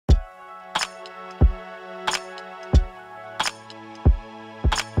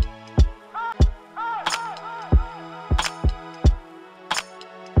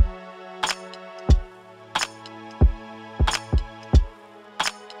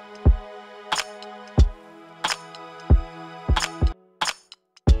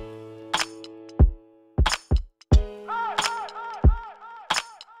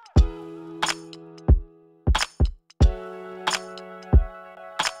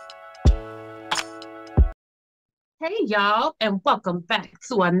Hey y'all, and welcome back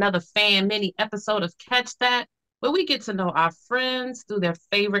to another fan mini episode of Catch That, where we get to know our friends through their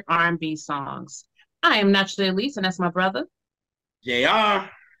favorite R&B songs. I am Naturally Elise, and that's my brother, JR.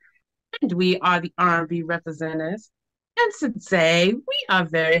 and we are the R&B representatives. And today we are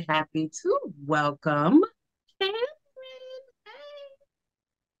very happy to welcome Cameron.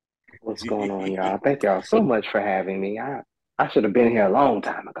 What's going on, y'all? Thank y'all so much for having me. I should have been here a long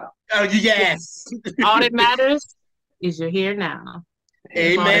time ago. Oh, yes. All that matters is you're here now.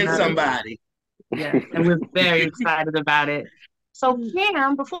 That's all that Amen, matters. somebody. Yes, and we're very excited about it. So,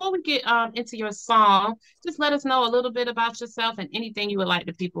 Cam, before we get into your song, just let us know a little bit about yourself and anything you would like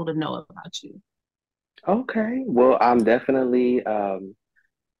the people to know about you. Okay, well, I'm definitely an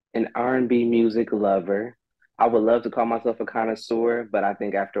R&B music lover. I would love to call myself a connoisseur, but I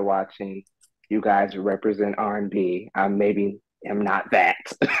think after watching you guys represent R&B, I maybe am not that.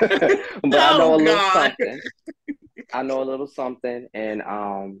 But I know Oh, a little God. something. I know a little something, and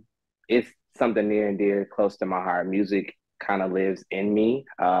it's something near and dear, close to my heart. Music kind of lives in me,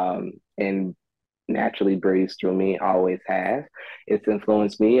 and naturally breathes through me, always has. It's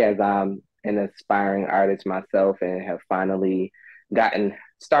influenced me as I'm an aspiring artist myself and have finally gotten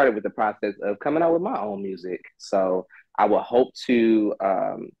started with the process of coming out with my own music. So I will hope to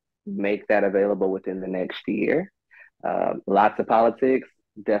make that available within the next year. Lots of politics,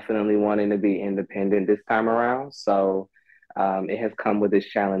 definitely wanting to be independent this time around. So it has come with its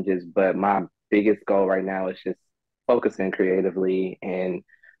challenges, but my biggest goal right now is just focusing creatively and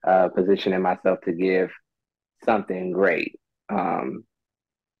positioning myself to give something great. Um,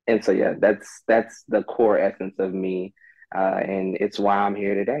 and so yeah, that's the core essence of me, and it's why I'm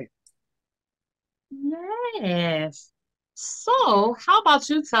here today. Yes. So, how about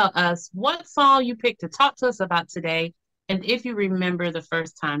you tell us what song you picked to talk to us about today, and if you remember the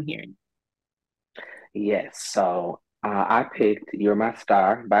first time hearing Yes, so I picked "You're My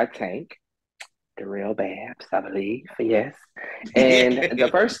Star" by Tank, the real Babs, I believe. Yes, and the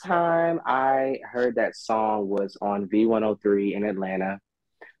first time I heard that song was on V103 in Atlanta.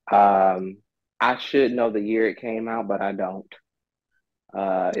 Um, I should know the year it came out, but I don't.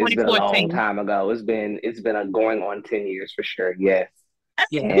 It's been a long 2014? time ago. It's been going on 10 years for sure. Yes,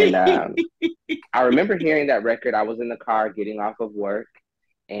 Yeah. and I remember hearing that record. I was in the car getting off of work,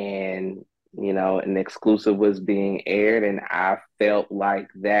 and an exclusive was being aired, and I felt like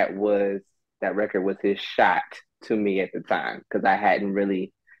that record was his shot to me at the time because I hadn't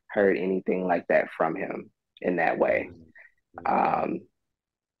really heard anything like that from him in that way. Um,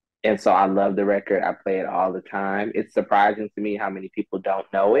 and so I love the record. I play it all the time. It's surprising to me how many people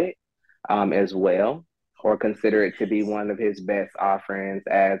don't know it as well, or consider it to be one of his best offerings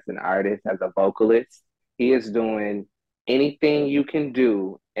as an artist, as a vocalist. He is doing anything you can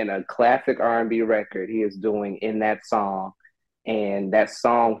do in a classic R&B record. He is doing in that song, and that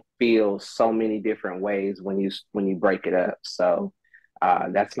song feels so many different ways when you break it up. So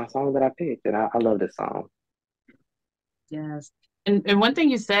that's my song that I picked, and I love this song. Yes. And one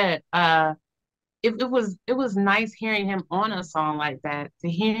thing you said, it was nice hearing him on a song like that, to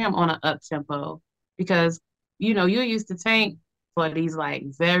hear him on an up tempo, because you're used to Tank for these like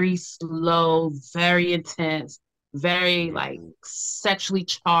very slow, very intense, very like sexually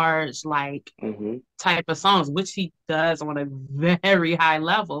charged like Mm-hmm. type of songs, which he does on a very high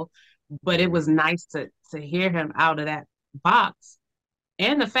level. But it was nice to hear him out of that box,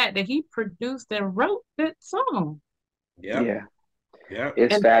 and the fact that he produced and wrote that song. Yep. Yeah, Yep.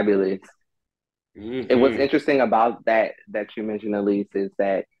 it's And fabulous. And what's Hmm. interesting about that you mentioned, Elise, is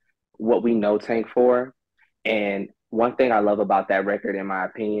that what we know Tank for, and one thing I love about that record, in my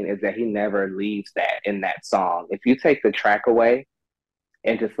opinion, is that he never leaves that in that song. If you take the track away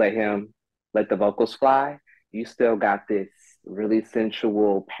and just let the vocals fly, you still got this really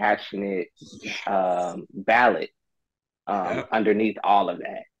sensual, passionate ballad Yep. underneath all of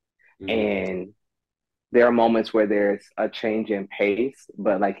that. Hmm. And there are moments where there's a change in pace,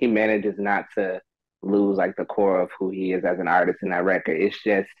 but like he manages not to lose like the core of who he is as an artist in that record. It's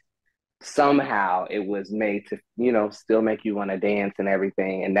just somehow it was made to, still make you want to dance and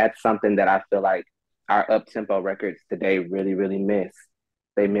everything. And that's something that I feel like our up tempo records today really, really miss.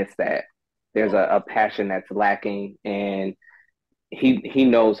 They miss that. There's a passion that's lacking, and he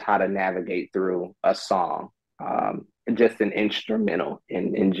knows how to navigate through a song, just an instrumental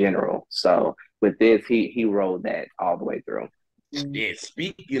in general. So with this, he rode that all the way through. Yeah,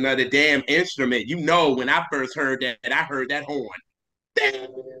 speaking of the damn instrument, when I first heard that, I heard that horn. I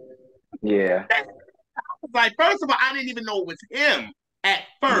Yeah. was like, first of all, I didn't even know it was him at Yes.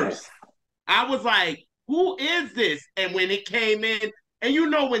 first. I was like, who is this? And when it came in, and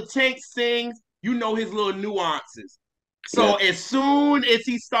when Tank sings, you know his little nuances. So as soon as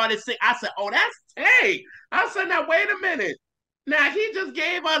he started singing, I said, "Oh, that's Tank." I said, "Now wait a minute. Now he just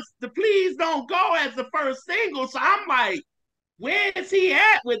gave us the Please Don't Go as the first single." So I'm like, where is he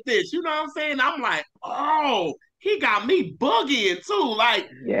at with this? You know what I'm saying? I'm like, oh, he got me boogieing too. Like,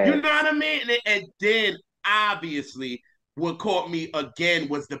 you know what I mean? And then obviously what caught me again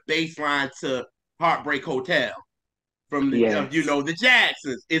was the bass line to Heartbreak Hotel from the you know, the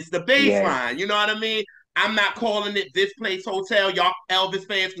Jacksons. It's the bass line. You know what I mean? I'm not calling it This Place Hotel. Y'all Elvis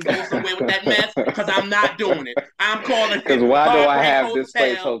fans can go somewhere with that mess because I'm not doing it. I'm calling it Because why do I Heartbreak have Hotel. This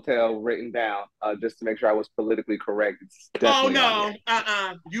Place Hotel written down just to make sure I was politically correct? It's definitely no,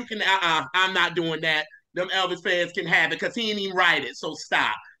 you can I'm not doing that. Them Elvis fans can have it because he didn't even write it. So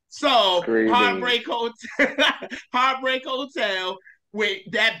stop. So Screaming. Heartbreak Hotel, Heartbreak Hotel with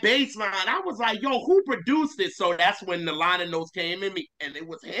that bass line. I was like, yo, who produced it? So that's when the line of notes came in me, and it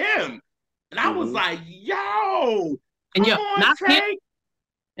was him. And I was like, yo, and come on, not him, Tank.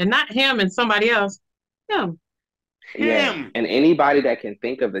 and not him and somebody else. Him. Yeah. And anybody that can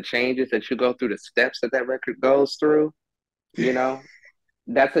think of the changes that you go through, the steps that that record goes through, you know,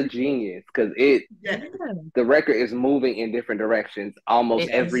 that's a genius because the record is moving in different directions almost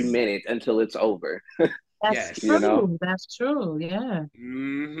every minute until it's over. That's true. You know? That's true. Yeah.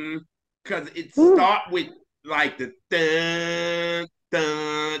 Because it start with like the dun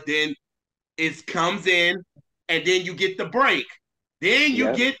dun, then it comes in, and then you get the break. Then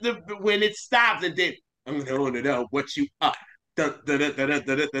you get the when it stops, and then I'm gonna know what you up.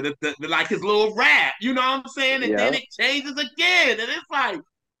 Like his little rap, you know what I'm saying? And then it changes again, and it's like,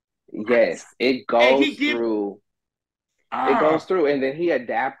 it goes through. It goes through, and then he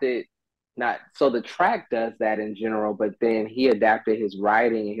adapted. Not so the track does that in general, but then he adapted his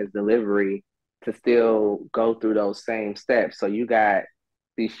writing and his delivery to still go through those same steps. So you got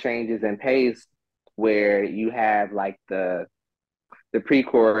these changes in pace where you have like the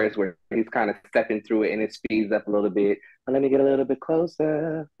pre-chorus where he's kind of stepping through it and it speeds up a little bit. Let me get a little bit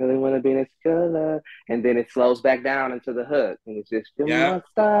closer. Really want to be in this color. And then it slows back down into the hook. And it's just,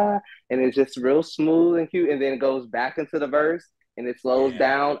 star. And it's just real smooth and cute. And then it goes back into the verse and it slows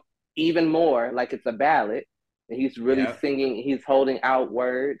down even more like it's a ballad. And he's really singing. He's holding out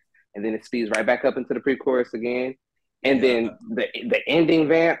words. And then it speeds right back up into the pre-chorus again. And then the ending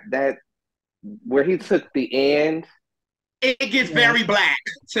vamp, that where he took the end, it gets very black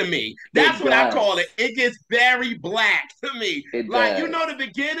to me. That's what I call it. It gets very black to me. Like, you know, the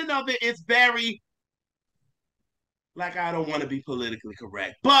beginning of it is very, like, I don't want to be politically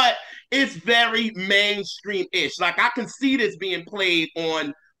correct, but it's very mainstream-ish. Like, I can see this being played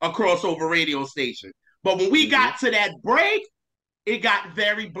on a crossover radio station. But when we got to that break, it got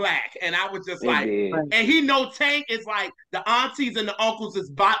very black. And I was just like, and he know Tank is like, the aunties and the uncles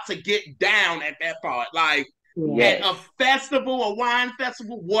is about to get down at that part. Like, at a festival, a wine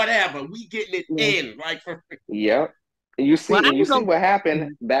festival, whatever, we getting it in. Like, And you see what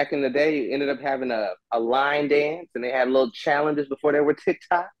happened back in the day. Ended up having a line dance, and they had little challenges before they were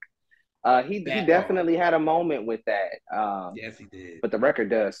TikTok. He definitely had a moment with that. Yes, he did. But the record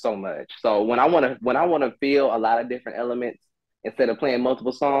does so much. So when I want to feel a lot of different elements instead of playing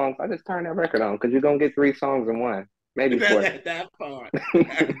multiple songs, I just turn that record on because you're gonna get 3 songs in one. Maybe 4. That part.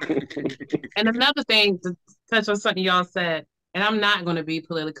 And another thing to touch on something y'all said, and I'm not going to be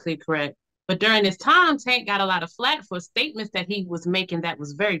politically correct, but during this time, Tank got a lot of flack for statements that he was making that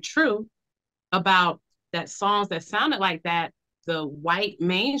was very true about that songs that sounded like that. The white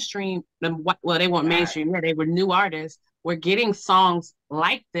mainstream, well, they weren't mainstream, they were new artists, were getting songs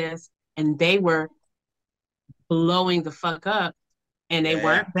like this, and they were blowing the fuck up, and they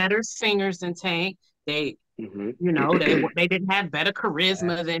weren't better singers than Tank. They you know, they didn't have better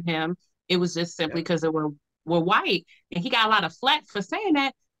charisma than him. It was just simply because they were white. And he got a lot of flack for saying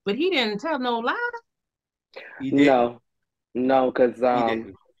that, but he didn't tell no lie. No, because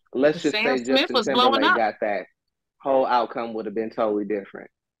let's just say Justin Timberlake got that, whole outcome would have been totally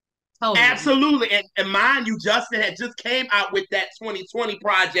different. Absolutely. And mind you, Justin had just came out with that 2020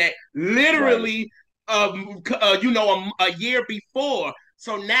 project literally you know, a year before.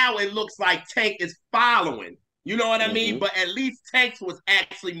 So now it looks like Tank is following. You know what I mean? But at least Tank's was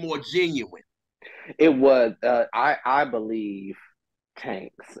actually more genuine. It was. I believe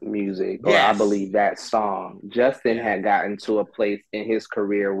Tank's music, or I believe that song. Justin had gotten to a place in his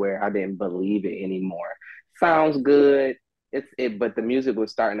career where I didn't believe it anymore. Sounds good. But the music was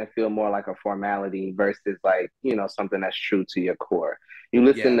starting to feel more like a formality versus like, you know, something that's true to your core. You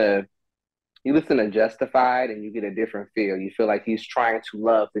listen to Justified and you get a different feel. You feel like he's trying to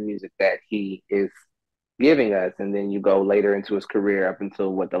love the music that he is giving us. And then you go later into his career up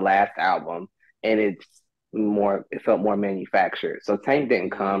until the last album, and it felt more manufactured. So Tank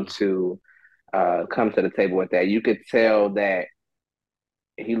didn't come to the table with that. You could tell that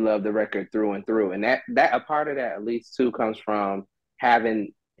he loved the record through and through, and that a part of that at least too comes from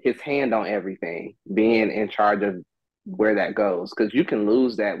having his hand on everything, being in charge of where that goes, because you can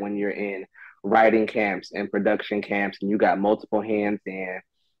lose that when you're in writing camps and production camps and you got multiple hands in.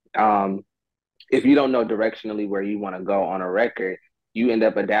 um if you don't know directionally where you want to go on a record, you end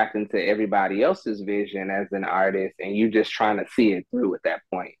up adapting to everybody else's vision as an artist, and you just trying to see it through at that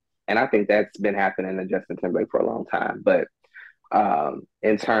point. And I think that's been happening to Justin Timberlake for a long time. But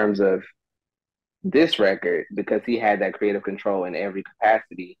in terms of this record, because he had that creative control in every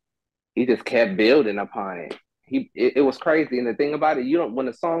capacity, he just kept building upon it. It was crazy. And the thing about it, you don't when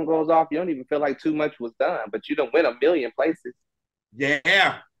the song goes off, you don't even feel like too much was done, but you don't win a million places.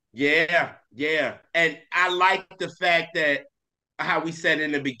 Yeah, yeah. And I like the fact that how we said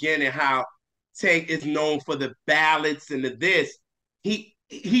in the beginning, how Tank is known for the ballads and the this.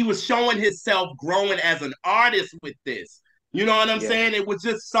 He was showing himself growing as an artist with this. You know what I'm saying? It was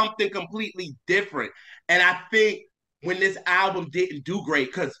just something completely different. And I think when this album didn't do great,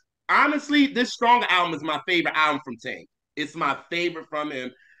 because honestly, this Stronger album is my favorite album from Tank. It's my favorite from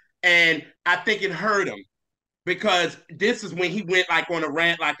him. And I think it hurt him because this is when he went like on a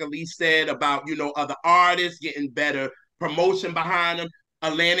rant, like Elise said, about, other artists getting better promotion behind them.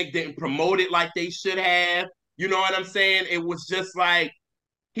 Atlantic didn't promote it like they should have. You know what I'm saying? It was just like,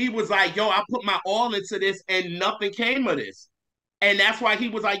 he was like, yo, I put my all into this and nothing came of this. And that's why he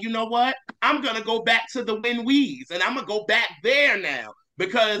was like, you know what? I'm going to go back to the Win Wees and I'm going to go back there now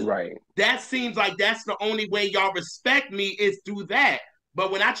because that seems like that's the only way y'all respect me is through that.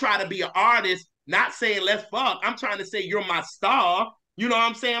 But when I try to be an artist, not saying let's fuck, I'm trying to say you're my star. You know what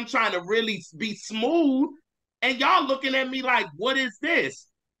I'm saying? I'm trying to really be smooth. And y'all looking at me like, what is this?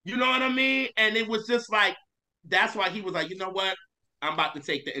 You know what I mean? And it was just like, that's why he was like, you know what? I'm about to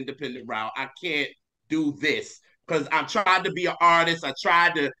take the independent route. I can't do this because I tried to be an artist. I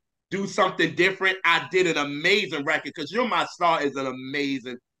tried to do something different. I did an amazing record because You're My Star is an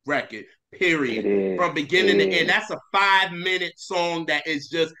amazing record, period. From beginning to end. That's a 5-minute song that is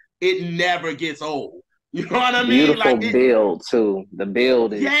just, it never gets old. You know what I mean? Beautiful build too. The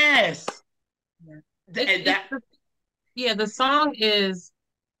build is yes. The song is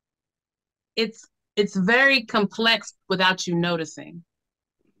it's very complex without you noticing.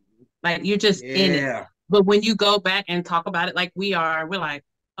 Like you're just in it. But when you go back and talk about it like we are, we're like,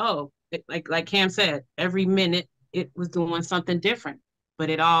 oh, like Cam said, every minute it was doing something different. But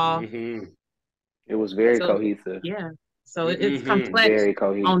it all it was very cohesive. Yeah. So it's complex, very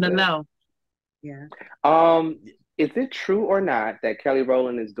cohesive. On the low. Yeah. Is it true or not that Kelly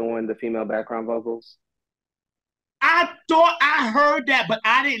Rowland is doing the female background vocals? I thought I heard that, but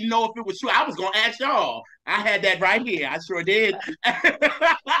I didn't know if it was true. I was gonna ask y'all. I had that right here. I sure did.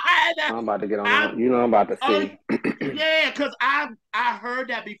 I'm about to get on that. You know I'm about to see. Yeah, because I heard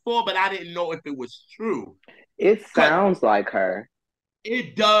that before, but I didn't know if it was true. It sounds like her.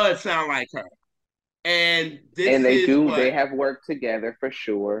 It does sound like her. And they have worked together for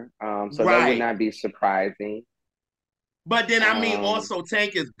sure. So that would not be surprising. But then I mean also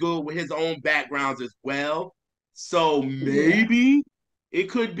Tank is good with his own backgrounds as well. So maybe it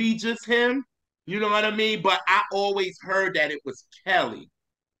could be just him. You know what I mean? But I always heard that it was Kelly.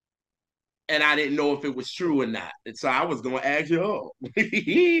 And I didn't know if it was true or not. And so I was gonna ask you.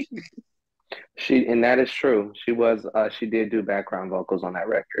 And that is true. She did do background vocals on that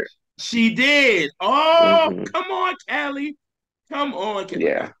record. She did. Oh, come on, Kelly. Come on, Kelly.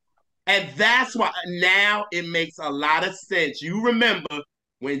 Yeah. And that's why now it makes a lot of sense. You remember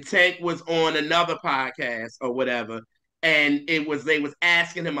when Tank was on another podcast or whatever, and they was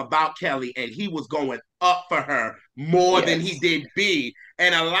asking him about Kelly, and he was going up for her more than he did B.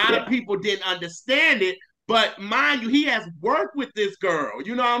 And a lot of people didn't understand it. But mind you, he has worked with this girl.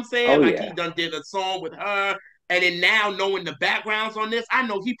 You know what I'm saying? He done did a song with her. And then now knowing the backgrounds on this, I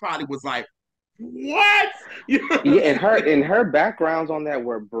know he probably was like, what? And her backgrounds on that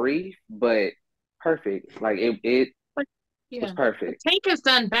were brief, but perfect. Like it was perfect. Tank has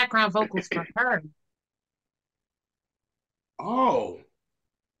done background vocals for her.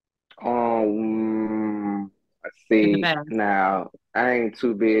 Let's see. Now, I ain't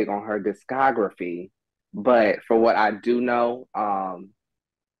too big on her discography, but for what I do know,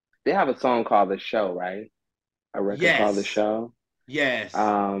 they have a song called The Show, right? A record called The Show. Yes.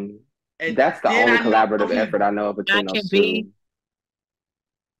 That's the only collaborative effort I know between those two.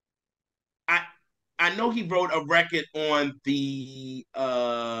 I know he wrote a record on the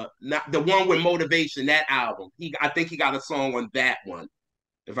one with Motivation, that album. I think he got a song on that one.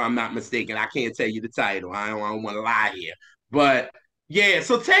 if I'm not mistaken. I can't tell you the title. I don't want to lie here. But yeah,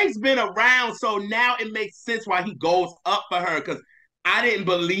 so Tank's been around, so now it makes sense why he goes up for her because I didn't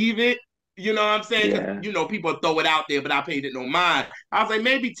believe it. You know what I'm saying? Because Yeah. people throw it out there, but I paid it no mind. I was like,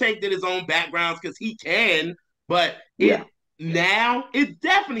 maybe Tank did his own backgrounds because he can, but Yeah. it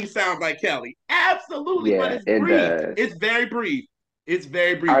definitely sounds like Kelly. Absolutely, but Yeah, it's it brief. does. It's very brief. It's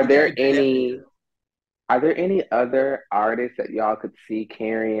very brief, Are but you there could definitely any are there any other artists that y'all could see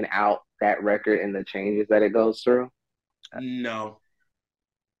carrying out that record and the changes that it goes through? no.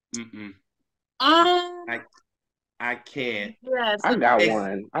 Mm-mm. Um, I I can't. yes, I got It's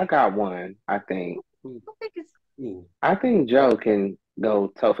one. I got one, I think. I think it's ooh. I think Joe can go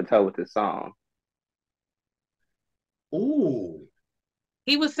toe for toe with this song. Ooh.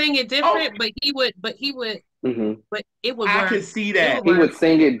 he would sing it Oh, different, Hmm. but it would I work. can see It that. would He work. would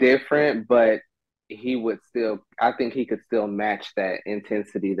sing it different, but he would still, I think he could still match that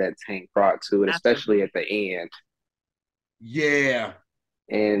intensity that Tank brought to it, especially Absolutely. at the end. Yeah.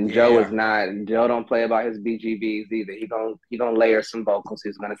 And Yeah. Joe don't play about his BGBs either. He gonna layer some vocals.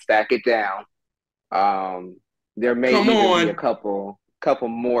 He's gonna stack it down. Um, there may Come even be a on. couple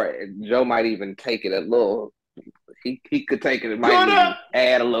more. Joe might even take it a little. He could take it. It might Gonna even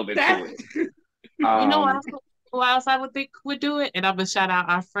add a little bit to that it. You know what Um, else, who else I would think would do it? And I'm gonna shout out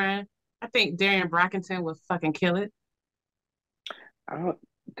our friend. I think Darian Brockington would fucking kill it. I don't,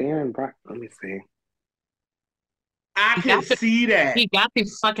 Darren Brock. Let me see. I He can got the see that. he got the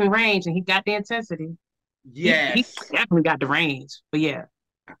fucking range and he got the intensity. He Yes. definitely got the range. But yeah,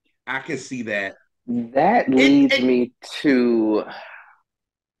 I can see that. That It leads it me to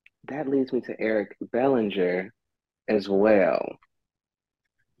that leads me to Eric Bellinger as well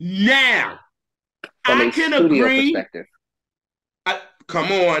now from I a can studio agree. perspective.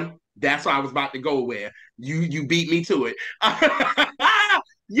 Come on. That's what I was about to go where. You beat me to it.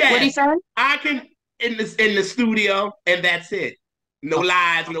 what he Yes, say? I can in the studio, and that's it. No Oh,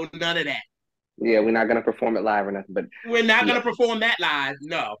 lies, no none of that. Yeah, we're not gonna perform it live or nothing, but We're not gonna yes. perform that live.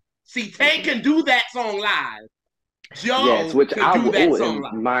 No. See, Tay Mm-mm. can do that song live. Yes, Joe which could I do would. that Oh, song and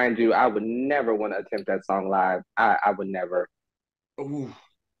live. mind you, I would never want to attempt that song live. I would never. Ooh,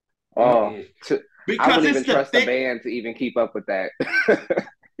 Oh, mm-mm. to, I Because wouldn't it's even the trust the thick. band to even keep up with that.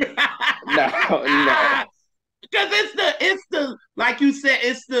 Because No, no. it's the like you said,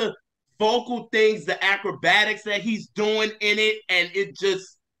 it's the vocal things, the acrobatics that he's doing in it, and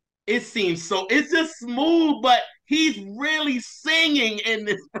it seems so it's just smooth, but he's really singing in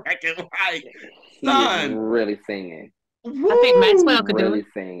this record. Like, He is son, really singing. I think He's Maxwell woo! could do really it.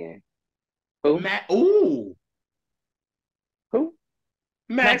 singing. Who? Ooh, Who?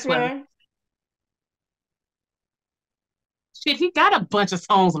 Maxwell. Maxwell. Shit, he got a bunch of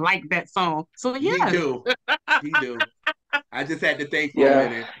songs like that song. So He yes. do. He do. I just had to think for a Yeah,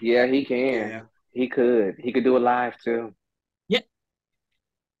 minute. yeah, he can. Yeah. He could. He could do it live too. Yeah.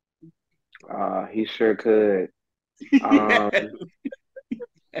 He sure could. Yeah. Um,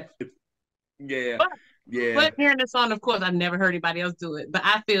 Yeah. But Yeah. but hearing the song, of course, I've never heard anybody else do it. But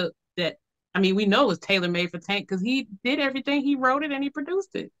I feel that I mean, we know it's tailor made for Tank because he did everything. He wrote it and he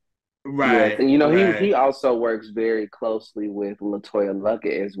produced it. yes, Right. and you know he Right. also works very closely with Latoya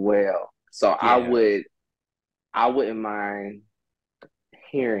Luckett as well. So Yeah. I wouldn't mind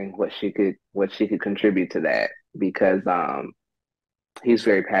hearing what she could contribute to that because he's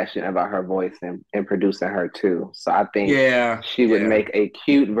very passionate about her voice and producing her too. So I think Yeah. she would Yeah. make a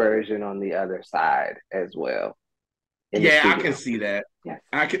cute version on the other side as well in the Yeah, I can studio. see that. Yes,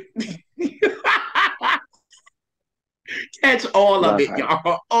 I can catch all of love it, her.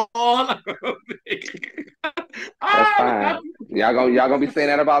 y'all. All of it. That's All of fine. Y'all gonna be saying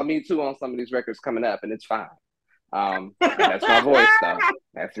that about me too on some of these records coming up, and it's fine. That's my voice though.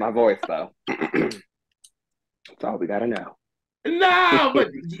 That's my voice though. That's all we gotta know. No, but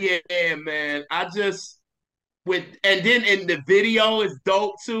yeah, man. I just with and then in the video is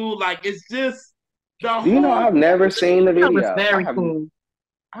dope too. Like it's just the Do you know whole I've never seen the That was video? very cool.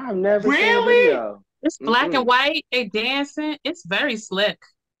 I have never seen the really video. It's black and Mm-mm. white. They dancing. It's very slick.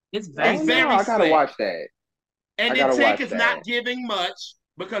 It's very it's Oh no, slick. very I gotta slick. watch that. I And then gotta Tank watch is not that. giving much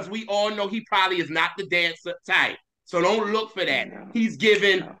because we all know he probably is not the dancer type. So don't look for that. No, He's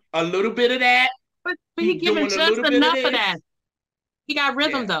giving no. a little bit of that. But he He's giving doing a just little bit of enough of this. that. He got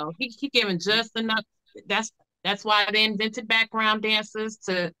rhythm Yeah. though. He giving just enough. That's that's why they invented background dancers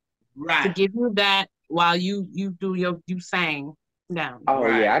to Right. give you that while you do your you sang down. Oh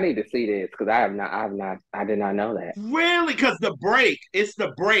yeah, Right. I need to see this because I did not know that. Really, because the break, it's the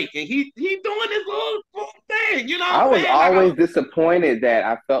break, and he doing his little thing. You know what I I'm was saying? Like, always disappointed that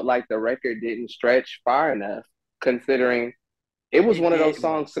I felt like the record didn't stretch far enough, considering it was It one of those didn't.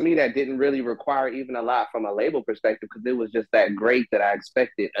 songs to me that didn't really require even a lot from a label perspective because it was just that great that I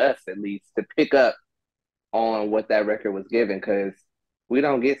expected us at least to pick up on what that record was giving because we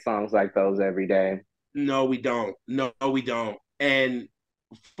don't get songs like those every day. No, we don't. No, we don't. And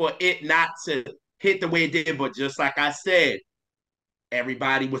for it not to hit the way it did, but just like I said,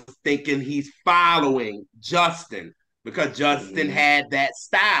 everybody was thinking he's following Justin because Justin Mm-hmm. had that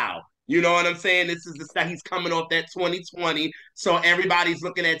style. You know what I'm saying? This is the style he's coming off that 2020. So everybody's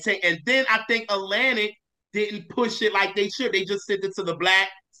looking at Tank. And then I think Atlantic didn't push it like they should. They just sent it to the black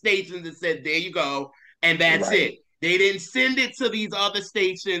stations and said, there you go. And that's Right. it. They didn't send it to these other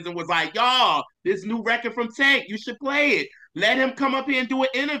stations and was like, y'all, this new record from Tank, you should play it. Let him come up here and do an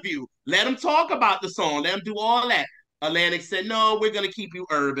interview. Let him talk about the song. Let him do all that. Atlantic said, no, we're going to keep you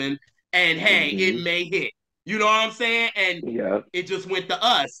urban. And hey, Mm-hmm. it may hit. You know what I'm saying? And Yep. it just went to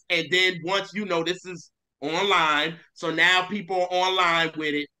us. And then once this is online, so now people are online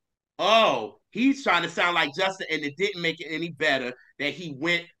with it. Oh, he's trying to sound like Justin, and it didn't make it any better that he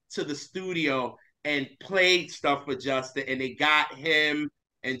went to the studio and played stuff for Justin, and they got him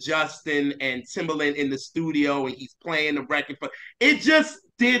and Justin and Timbaland in the studio, and he's playing the record for. It just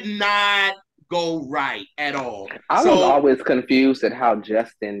did not go right at all. I was So always confused at how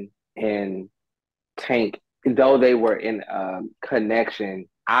Justin and Tank, though they were in connection,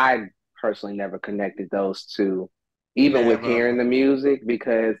 I personally never connected those two, even with never, hearing the music,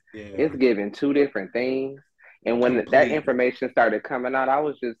 because yeah, it's giving two different things. And when that completely. information started coming out,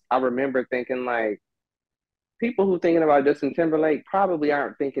 I remember thinking like, people who thinking about Justin Timberlake probably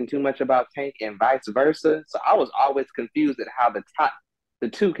aren't thinking too much about Tank and vice versa. So I was always confused at how the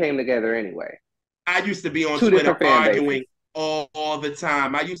two came together anyway. I used to be on Two Twitter different fan bases. arguing all the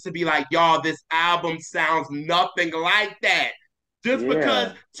time. I used to be like, y'all, this album sounds nothing like that. Just because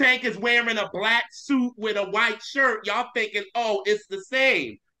Yeah. Tank is wearing a black suit with a white shirt, y'all thinking, oh, it's the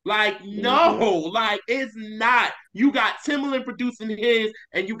same. Like, no, Mm-hmm. like it's not. You got Timbaland producing his,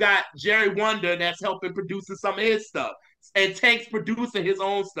 and you got Jerry Wonder that's helping producing some of his stuff. And Tank's producing his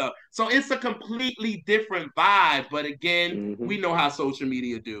own stuff. So it's a completely different vibe. But again, Mm-hmm. we know how social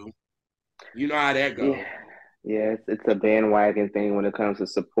media do. You know how that Yeah. go. Yeah, it's a bandwagon thing when it comes to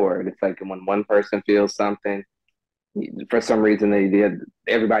support. It's like when one person feels something, for some reason they did,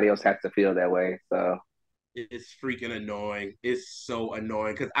 everybody else has to feel that way. So It's freaking annoying. It's so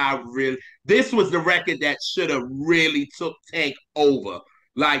annoying because this was the record that should have really took Tank over.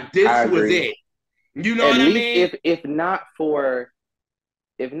 Like I this was agree. it. You know At what I least mean? if not for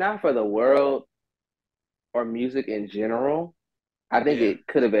the world or music in general, I think Yeah. it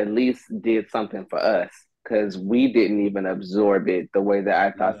could have at least did something for us because we didn't even absorb it the way that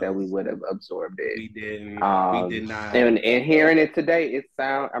I thought that No, we would have absorbed it. we didn't. We Um, did not. and hearing it today,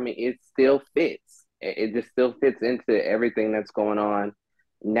 I mean, it still fits. It just still fits into everything that's going on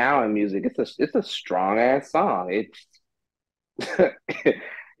now in music. It's a strong ass song. As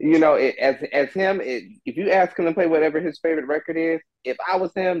him, if you ask him to play whatever his favorite record is, if I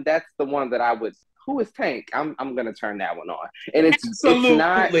was him, that's the one that I would. Who is Tank? I'm gonna turn that one on. And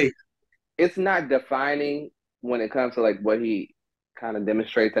Absolutely. it's not defining when it comes to like what he kind of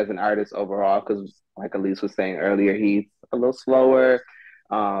demonstrates as an artist overall. Because like Elise was saying earlier, he's a little slower,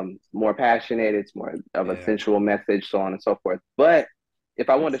 more passionate. It's more of a Yeah. sensual message, so on and so forth. But if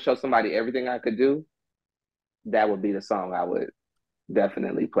I wanted to show somebody everything I could do, that would be the song I would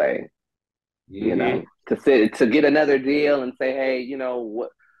definitely play. Mm-hmm. To get another deal and say, hey,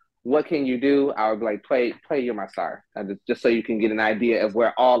 what can you do? I would be like, play You're My Star, just so you can get an idea of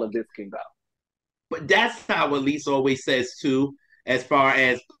where all of this can go. But that's how Elise always says too, as far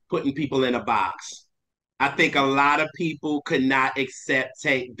as putting people in a box. I think a lot of people could not accept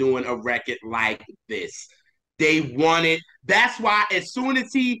Tank doing a record like this. They wanted. That's why as soon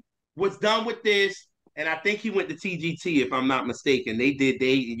as he was done with this, and I think he went to TGT if I'm not mistaken.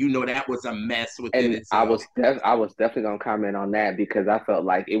 That was a mess within And itself. I was definitely gonna comment on that because I felt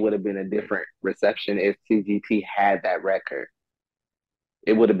like it would have been a different reception if TGT had that record.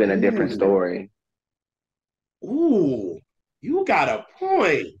 It would have been a different Ooh, story. ooh, you got a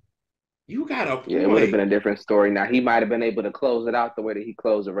point. You got a Yeah, it would have point. been a different story. Now he might have been able to close it out the way that he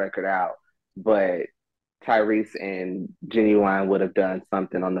closed the record out, but Tyrese and Genuine would have done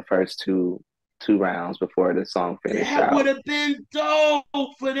something on the first two rounds before the song finished That would out. have been dope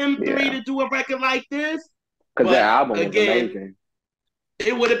for them three Yeah, to do a record like this. because that But album was again, amazing.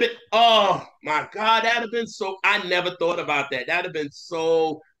 it would have been, oh my God, that'd have been so, I never thought about that. That'd have been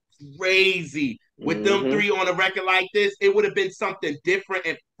so crazy. With them Mm-hmm. three on a record like this, it would have been something different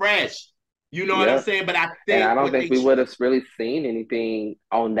and fresh. You know what I'm Yep. saying? But I And think I don't what think they we would have really seen anything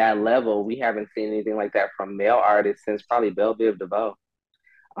on that level. We haven't seen anything like that from male artists since probably Belle Biv DeVoe.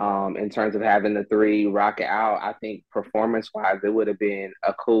 In terms of having the three rock it out, I think performance wise, it would have been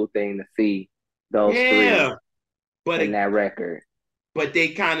a cool thing to see those three yeah, but in that record. but they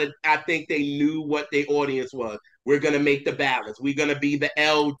kind of, I think they knew what their audience was. We're gonna make the balance. We're gonna be the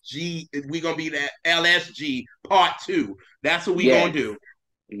LG. We're gonna be the LSG part 2. That's what we gonna Yes, do.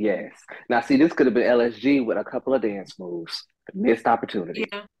 yes. Now, see, this could have been LSG with a couple of dance moves. Missed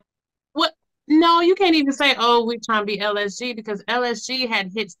opportunity. Yeah. What? No, you can't even say, "Oh, we're trying to be LSG," because LSG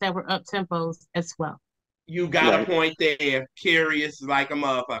had hits that were up tempos as well. You got a Right. point there. Curious like a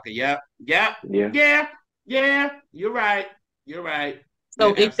motherfucker. Yep, yep, Yeah. yeah, yeah. You're right. You're right.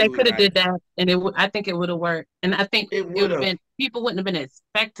 You're So if they absolutely could have right. did that, and I think it would have worked, and I think It it would would have have. been people wouldn't have been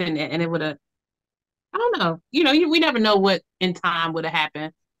expecting it, and it would have. I don't know. We never know what in time would have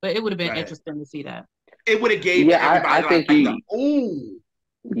happened, but it would have been Right. interesting to see that. It would have gave Yeah, I everybody think like the you, ooh.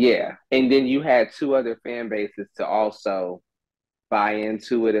 yeah. And then you had two other fan bases to also buy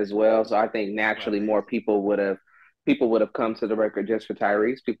into it as well. So I think naturally Right. more people would have come to the record just for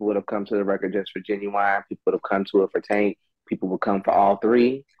Tyrese. People would have come to the record just for Genuine. People would have come to it for Tank. People would come for all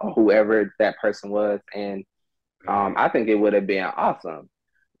three or whoever that person was. And Right. I think it would have been awesome.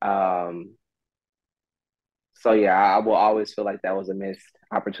 Um, so yeah, I will always feel like that was a missed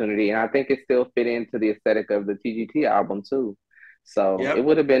opportunity, and I think it still fit into the aesthetic of the TGT album too. So it Yep.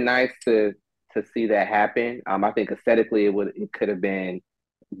 would have been nice to see that happen. I think aesthetically it could have been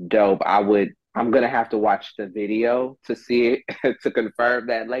dope. I'm gonna have to watch the video to see it to confirm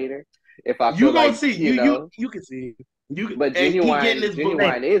that later. If I feel You gonna like, see. You can see. but And he getting genuine his book.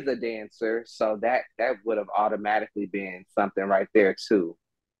 genuine is a dancer, so that would have automatically been something right there too.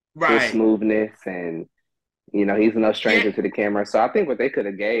 His Right. smoothness and he's no Yeah, stranger to the camera. So I think what they could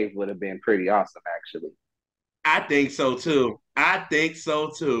have gave would have been pretty awesome, actually. I think so too. I think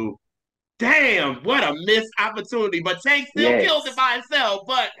so too. Damn, what a missed opportunity. But Tank still killed it Yes, by himself,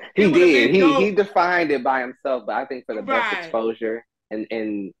 but it he would have did. been He dope. defined it by himself, but I think for the best Right. exposure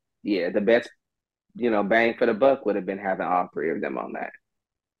and yeah, the best bang for the buck would have been having all three of them on that.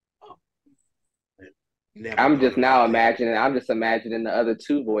 Never I'm thought just about now that. imagining. I'm just imagining the other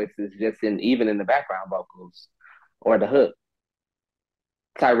two voices just in even in the background vocals or the hook.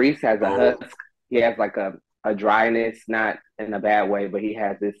 Tyrese has a Oh, husk. He has like a dryness, not in a bad way, but he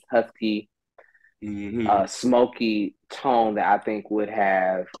has this husky mm-hmm. smoky tone that I think would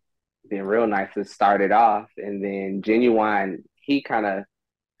have been real nice to start it off. And then Genuine, he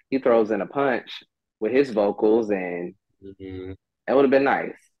throws in a punch with his vocals, and Mm-hmm. it would have been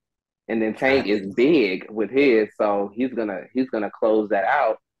nice. And then I Tank is think so. big with his, so he's gonna close that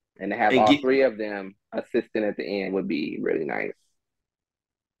out, and to have And all get three of them assisting at the end would be really nice.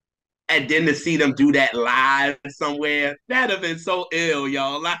 and then to see them do that live somewhere, that'd have been so ill,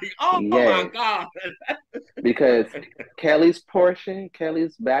 y'all. Like, oh my Yes, God. because Kelly's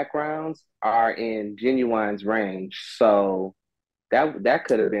backgrounds are in Genuine's range, so that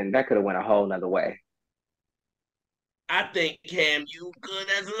could have went a whole nother way. I think Cam, you good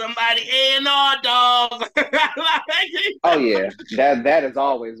as somebody A&R dog. Oh yeah, that has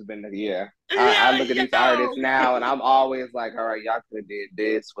always been the yeah. I Yeah, look at these yo. artists now, and I'm always like, all right, y'all could have did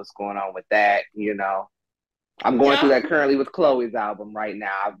this. What's going on with that? I'm going through Yeah. that currently with Chloe's album right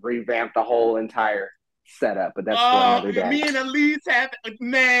now. I've revamped the whole entire setup, but that's for another day. Me and Elise have,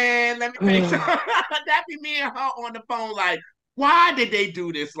 man, let me tell you something. That be me and her on the phone, like, why did they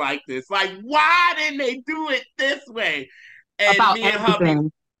do this like this? Like, why didn't they do it this way? And About me and her be,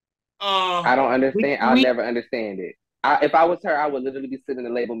 everything. I don't We understand. I'll we never understand it. If I was her, I would literally be sitting in the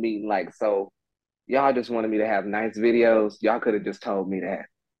label meeting like, so y'all just wanted me to have nice videos. Y'all could have just told me that.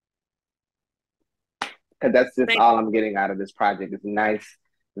 Because that's just think all I'm getting out of this project is nice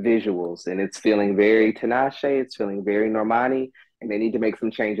visuals, and it's feeling very Tinashe. It's feeling very Normani, and they need to make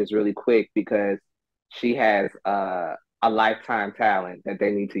some changes really quick because she has a lifetime talent that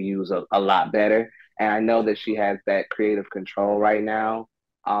they need to use a lot better. And I know that she has that creative control right now,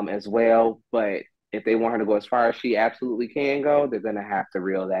 as well. But if they want her to go as far as she absolutely can go, they're gonna have to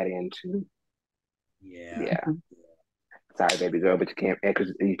reel that in too. yeah, Yeah, sorry, baby girl, but you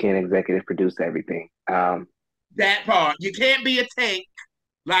can't executive produce everything. that part. You can't be a tank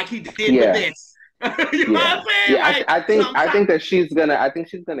like he did with Yeah, this. You know what I'm yeah, saying? yeah. Like, I think sometimes, that she's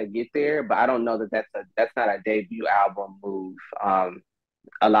gonna get there, but I don't know that that's not a debut album move.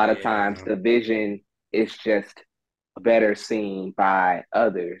 A lot of times yeah, the vision is just better seen by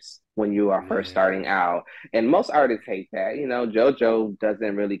others when you are first yeah, starting out, and most artists hate that. JoJo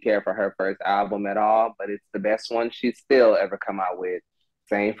doesn't really care for her first album at all, but it's the best one she's still ever come out with.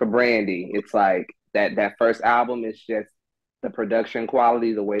 Same for Brandy. It's like that first album is just the production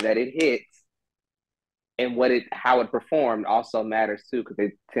quality, the way that it hits, and how it performed also matters too, because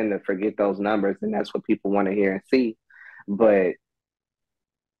they tend to forget those numbers, and that's what people want to hear and see. But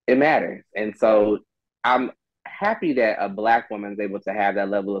it matters, and so I'm happy that a Black woman is able to have that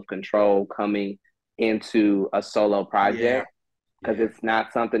level of control coming into a solo project, because it's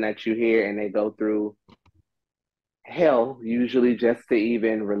not something that you hear, and they go through hell usually just to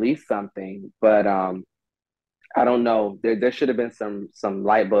even release something. But I don't know. There should have been some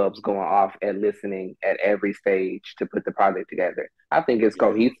light bulbs going off at listening at every stage to put the project together. I think it's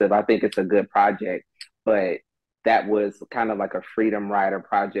cohesive. I think it's a good project, but that was kind of like a freedom rider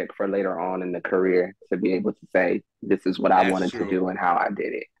project for later on in the career, to be able to say, this is what I wanted to do and how I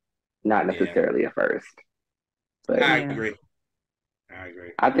did it. Not necessarily at first. But I agree.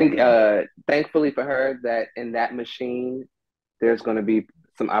 I think thankfully for her, that in that machine, there's going to be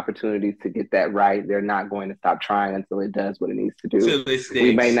some opportunities to get that right. They're not going to stop trying until it does what it needs to do.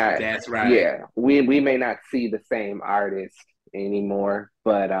 We may not. That's right. Yeah, we may not see the same artist anymore,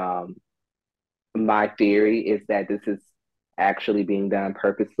 but my theory is that this is actually being done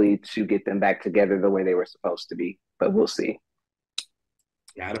purposely to get them back together the way they were supposed to be. But we'll see.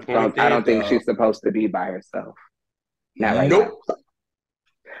 Got a point I don't think she's supposed to be by herself. Not right now.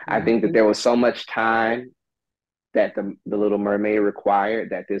 I think that there was so much time that the Little Mermaid required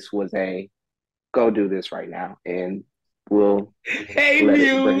that this was a go do this right now, and we'll let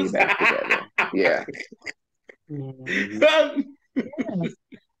it bring you back together. Yeah.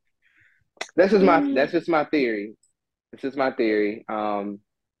 That's just my theory. This is my theory.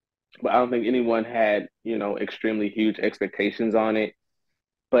 But I don't think anyone had, extremely huge expectations on it.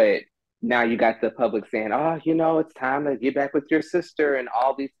 But now you got the public saying, oh, it's time to get back with your sister, and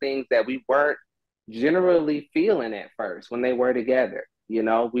all these things that we weren't generally feeling at first when they were together. We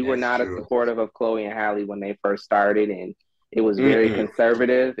were not as supportive of Chloe and Halle when they first started, and it was very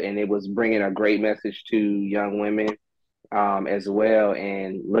conservative, and it was bringing a great message to young women as well.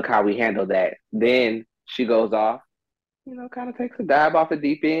 And look how we handled that. Then she goes off, kind of takes a dive off the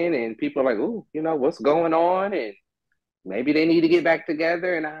deep end, and people are like, ooh, what's going on? And maybe they need to get back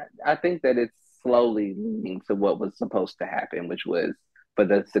together. And I think that it's slowly leading to what was supposed to happen, which was for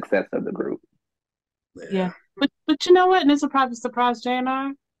the success of the group. Yeah. But you know what? And this will probably surprise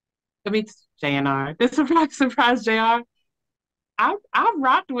JNR. I mean, JNR. This will probably surprise JR. I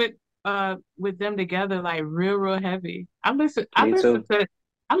rocked with them together like real heavy. I listened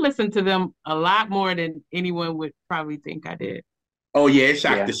to them a lot more than anyone would probably think I did. Oh yeah, it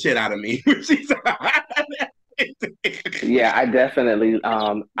shocked the shit out of me. Yeah, I definitely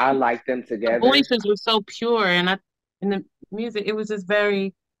I like them together. The voices were so pure, and the music, it was just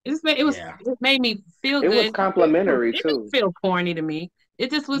very it made me feel good. It was complimentary too. It didn't feel corny to me.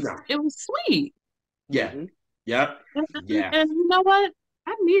 It just was it was sweet. Yeah. Mm-hmm. Yep. Yeah. And you know what?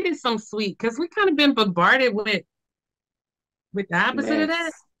 I needed some sweet, because we kind of been bombarded with the opposite of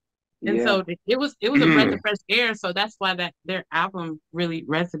that. And so it was a breath of fresh air. So that's why their album really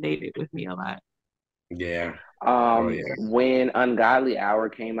resonated with me a lot. Yeah. When Ungodly Hour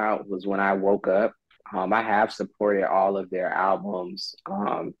came out was when I woke up. I have supported all of their albums.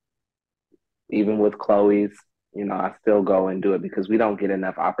 Even with Chloe's, I still go and do it because we don't get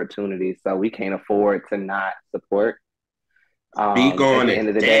enough opportunities. So we can't afford to not support. Speak on it. End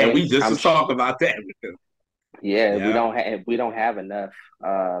of the day, we just talk about that. We don't have enough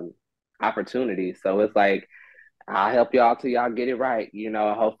opportunities. So it's like, I'll help y'all till y'all get it right.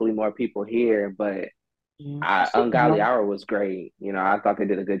 Hopefully more people hear. But Ungodly Hour was great. I thought they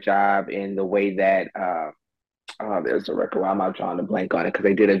did a good job in the way that there's a record. I'm not drawing a blank on it, because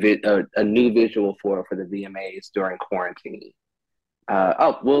they did a new visual for the VMAs during quarantine.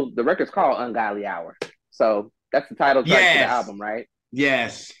 The record's called Ungodly Hour, so that's the title track for the album, right?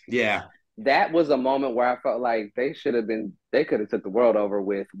 Yes, yeah. That was a moment where I felt like they could have took the world over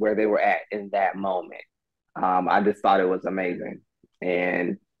with where they were at in that moment. I just thought it was amazing,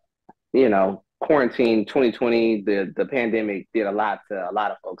 and quarantine 2020, the pandemic did a lot to a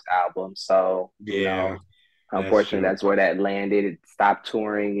lot of folks' albums. So unfortunately, that's where that landed. It stopped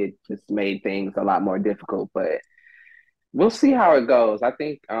touring. It just made things a lot more difficult. But we'll see how it goes. I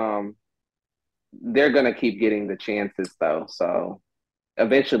think they're gonna keep getting the chances, though. So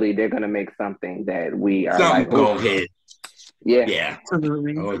eventually, they're gonna make something that we are something go hit. Yeah.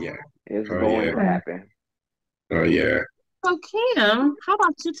 Oh yeah. It's going to happen. Oh yeah. So Kim, how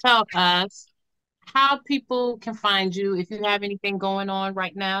about you tell us how people can find you, if you have anything going on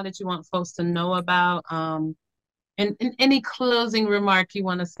right now that you want folks to know about, and any closing remark you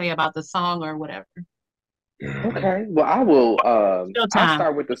want to say about the song or whatever. Okay. Well, I will. I'll Showtime.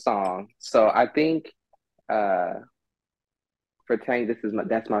 start with the song. So I think uh, for Tank,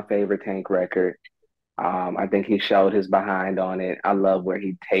 that's my favorite Tank record. I think he showed his behind on it. I love where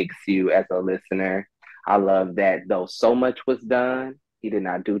he takes you as a listener. I love that though so much was done, he did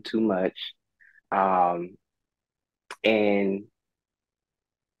not do too much. Um, and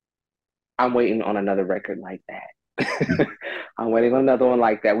I'm waiting on another record like that. I'm waiting on another one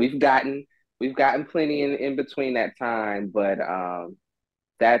like that. We've gotten plenty in between that time, but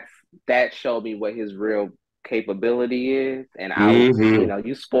that's that showed me what his real capability is. And Mm-hmm.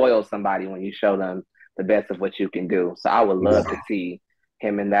 you spoil somebody when you show them the best of what you can do. So I would love to see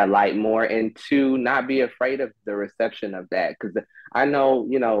him in that light more, and to not be afraid of the reception of that, because I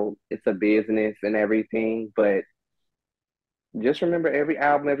know it's a business and everything, but just remember, every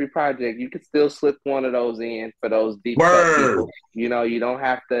album, every project, you can still slip one of those in for those deep cut Word. people. You don't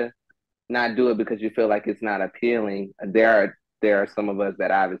have to not do it because you feel like it's not appealing. There are some of us that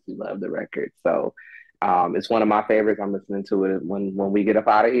obviously love the record, so it's one of my favorites. I'm listening to it when we get up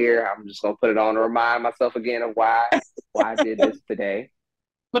out of here. I'm just gonna put it on to remind myself again of why I did this today.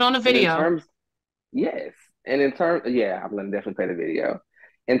 Put on a And in video. terms, yes, and in terms, yeah, I'm gonna definitely play the video.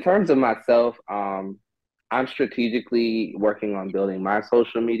 In terms of myself, I'm strategically working on building my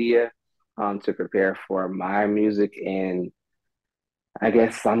social media to prepare for my music, and I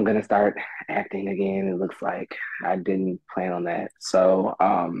guess I'm gonna start acting again. It looks like I didn't plan on that. So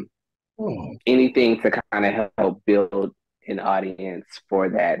Oh. anything to kind of help build an audience for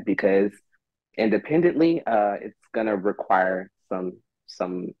that, because independently, it's gonna require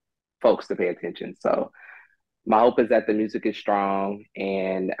some folks to pay attention. So my hope is that the music is strong,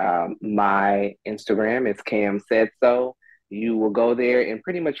 and my Instagram is Cam Said So. You will go there and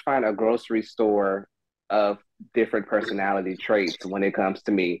pretty much find a grocery store of different personality traits when it comes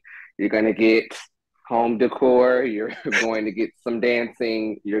to me. You're going to get home decor, you're going to get some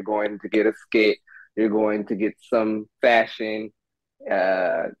dancing, you're going to get a skit, you're going to get some fashion,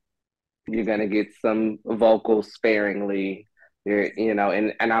 uh, you're going to get some vocals sparingly.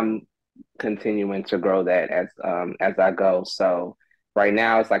 And I'm continuing to grow that as I go. So right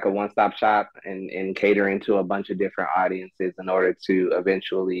now it's like a one-stop shop, and catering to a bunch of different audiences in order to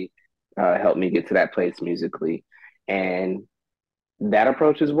eventually help me get to that place musically. And that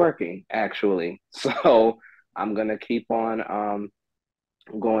approach is working actually. So I'm gonna keep on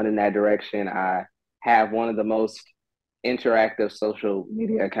going in that direction. I have one of the most interactive social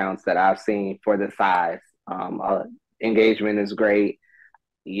media accounts that I've seen for the size. Engagement is great.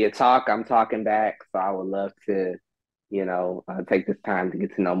 You talk, I'm talking back. So I would love to, take this time to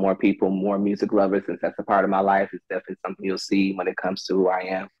get to know more people, more music lovers, since that's a part of my life. It's definitely something you'll see when it comes to who I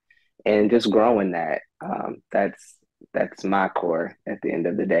am, and just growing that. That's my core at the end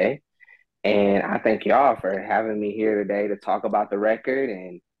of the day. And I thank y'all for having me here today to talk about the record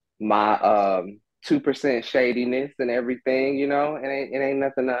and my 2% shadiness and everything. It ain't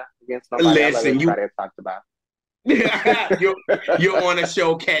nothing against nobody. I love Listen, everybody I talked about. you're on a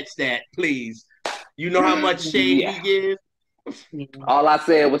show. Catch that, please. You know how much shade Yeah. we give. Yeah. All I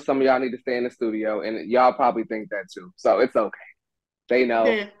said was some of y'all need to stay in the studio, and y'all probably think that too. So it's okay. They know,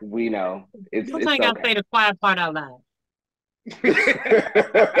 Yeah. we know. It's Sometimes you gotta okay. say the quiet part out loud.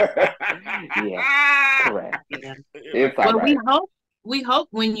 Yeah, correct. Yeah. It's all Well, we right. hope we hope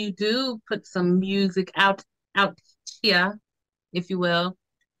when you do put some music out here, if you will,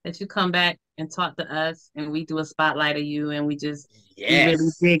 that you come back and talk to us, and we do a spotlight of you, and we really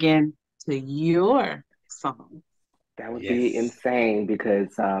Yes. dig into your song. That would be Yes. insane,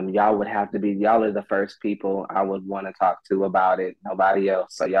 because y'all are the first people I would want to talk to about it. Nobody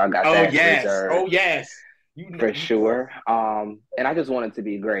else. So y'all got Oh that yes. Oh reserved yes. for sure. And I just want it to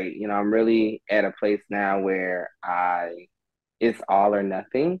be great. I'm really at a place now where it's all or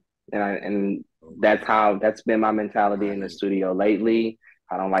nothing. And that's been my mentality in the Right. studio lately.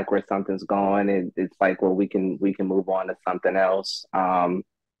 I don't like where something's going. It's like, well, we can move on to something else.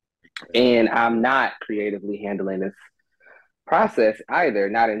 And I'm not creatively handling this process either,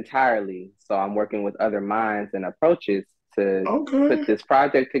 not entirely. So I'm working with other minds and approaches to put Okay. this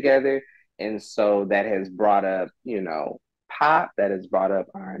project together. And so that has brought up, pop, that has brought up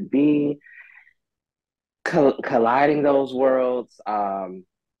R&B, colliding those worlds,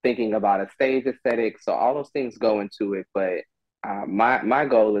 thinking about a stage aesthetic. So all those things go into it. But my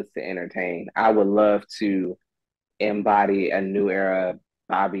goal is to entertain. I would love to embody a new era.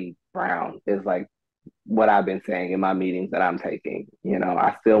 Bobby Brown is like what I've been saying in my meetings that I'm taking.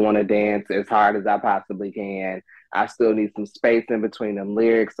 I still want to dance as hard as I possibly can. I still need some space in between them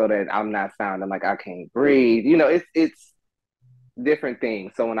lyrics so that I'm not sounding like I can't breathe. It's different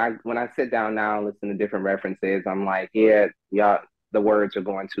things. So when I sit down now and listen to different references, I'm like, yeah, y'all, the words are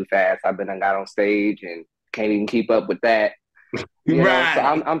going too fast. I got on stage and can't even keep up with that. So Right.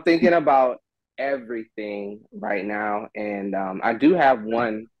 I'm thinking about everything right now, and I do have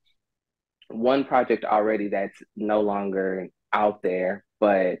one project already that's no longer out there,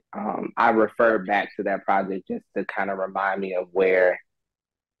 but I refer back to that project just to kind of remind me of where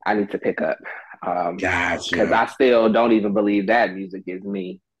I need to pick up. Because Gotcha. I still don't even believe that music is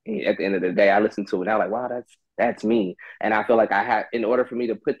me. At the end of the day, I listen to it and I'm like, wow, that's me. And I feel like I have, in order for me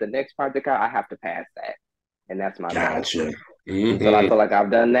to put the next project out, I have to pass that, and that's my goal. Gotcha. Until I Mm-hmm. feel like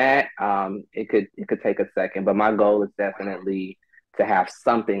I've done that, it could take a second, but my goal is definitely to have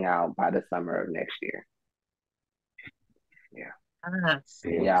something out by the summer of next year. Yeah, Yes.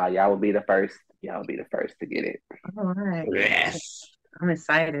 and y'all will be the first. Y'all will be the first to get it. All right. Yes. I'm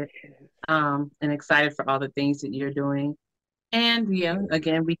excited. And excited for all the things that you're doing. And yeah,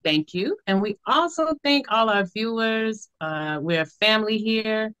 again, we thank you. And we also thank all our viewers. We're a family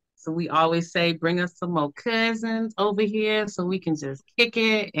here. So we always say, bring us some more cousins over here so we can just kick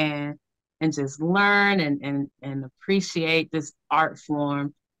it and just learn and appreciate this art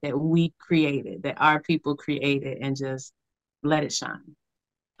form that we created, that our people created, and just let it shine.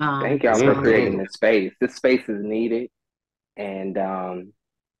 Thank y'all for So yeah. creating this space. This space is needed, and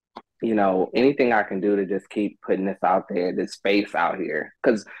anything I can do to just keep putting this out there, this space out here,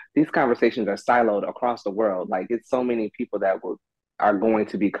 because these conversations are siloed across the world. Like it's so many people that are going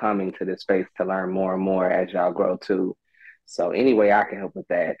to be coming to this space to learn more and more as y'all grow too. So any way I can help with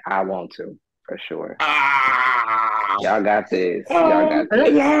that, I want to for sure. Ah. Y'all got this. Y'all Oh, got this.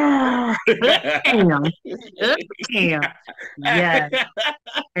 yeah. Damn. Damn. Yes.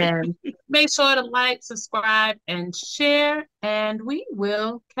 And make sure to like, subscribe, and share. And we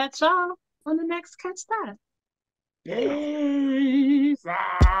will catch y'all on the next Catch That. Peace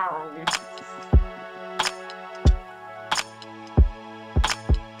out.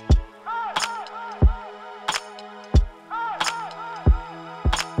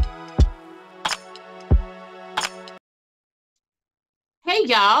 Hey,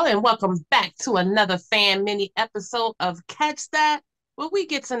 y'all, and welcome back to another fan mini episode of Catch That, where we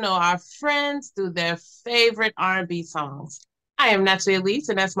get to know our friends through their favorite R&B songs. I am Naturally Elise,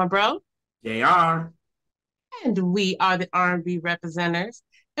 and that's my bro. JR. And we are the R&B representatives,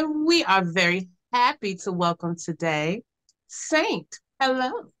 and we are very happy to welcome today Saint.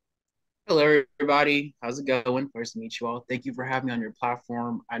 Hello. Hello, everybody. How's it going? First to meet you all. Thank you for having me on your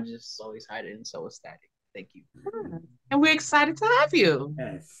platform. I'm just so excited and so ecstatic. Thank you. And we're excited to have you.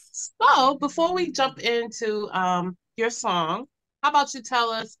 Yes. So, before we jump into your song, how about you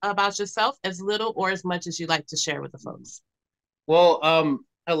tell us about yourself as little or as much as you like to share with the folks? Well,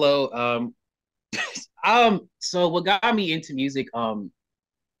 hello. So what got me into music,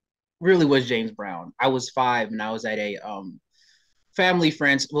 really was James Brown. I was 5 and I was at a family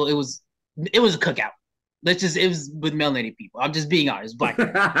friends. Well, it was a cookout. It was with melanated people. I'm just being honest, black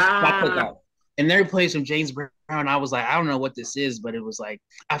cookout. And they were playing some James Brown. I was like, I don't know what this is, but it was like,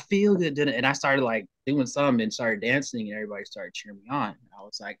 I feel good. And I started like doing some and started dancing, and everybody started cheering me on. I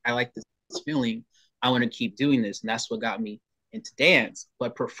was like, I like this feeling. I want to keep doing this. And that's what got me into dance.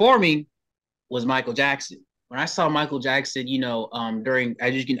 But performing was Michael Jackson. When I saw Michael Jackson, during,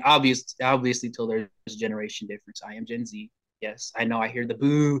 as you can obviously tell there's a generation difference. I am Gen Z. Yes, I know I hear the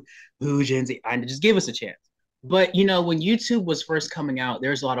boo, Gen Z. Just give us a chance. But when YouTube was first coming out,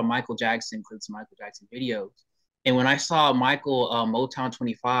 there's a lot of Michael Jackson clips, Michael Jackson videos. And when I saw Michael Motown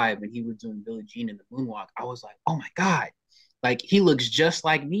 25 and he was doing Billie Jean in the Moonwalk, I was like, oh my God, like he looks just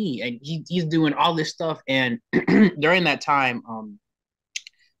like me, and he's doing all this stuff. And during that time,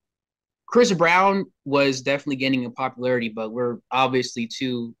 Chris Brown was definitely gaining in popularity, but we're obviously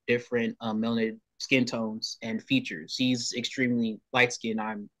two different melanated skin tones and features. He's extremely light skinned.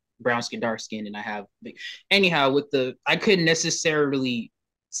 I'm brown skin, dark skin, and I have anyhow I couldn't necessarily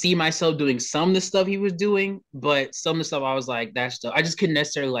see myself doing some of the stuff he was doing, but some of the stuff I was like, that stuff I just couldn't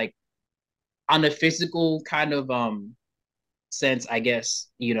necessarily like on the physical kind of sense, I guess,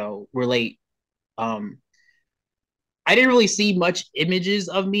 relate. I didn't really see much images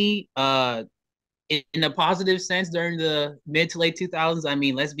of me in a positive sense during the mid to late 2000s. I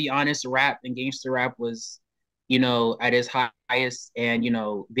mean, let's be honest, rap and gangster rap was, at its highest, and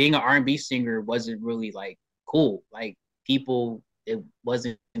being an R&B singer wasn't really like cool. Like people, it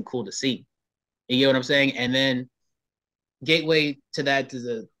wasn't cool to see. You get what I'm saying? And then gateway to that, to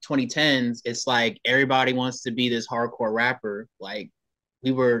the 2010s, it's like everybody wants to be this hardcore rapper. Like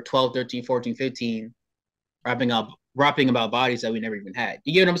we were 12, 13, 14, 15, rapping about bodies that we never even had.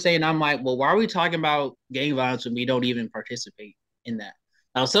 You get what I'm saying? I'm like, well, why are we talking about gang violence when we don't even participate in that.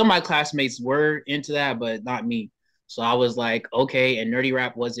 Now, some of my classmates were into that, but not me. So I was like, okay, and nerdy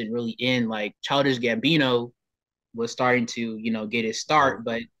rap wasn't really in. Like Childish Gambino was starting to, get his start,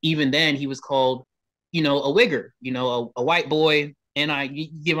 but even then he was called, a wigger, a white boy, and you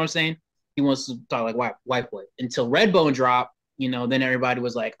get what I'm saying? He wants to talk like white boy until Redbone dropped, then everybody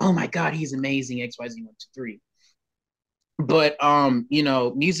was like, oh my God, he's amazing, XYZ 1, 2, 3. But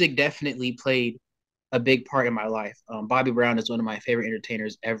music definitely played a big part in my life. Bobby Brown is one of my favorite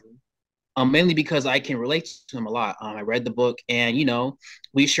entertainers ever. Mainly because I can relate to him a lot. I read the book, and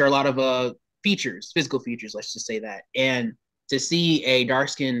we share a lot of features, physical features, let's just say that. And to see a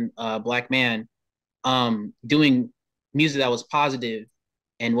dark-skinned black man doing music that was positive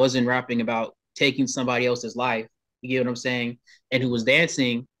and wasn't rapping about taking somebody else's life, you get what I'm saying, and who was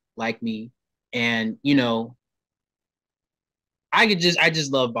dancing like me, and I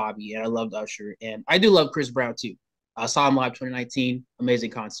just love Bobby, and I loved Usher, and I do love Chris Brown too. I saw him live 2019,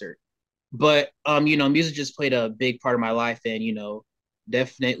 amazing concert. But music just played a big part of my life, and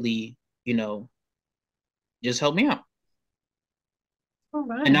definitely, just helped me out. All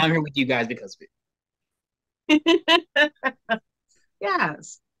right. And now I'm here with you guys because of it.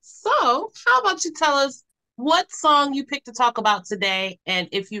 Yes. So, how about you tell us what song you picked to talk about today, and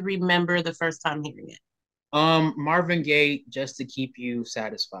if you remember the first time hearing it? Marvin Gaye, Just to Keep You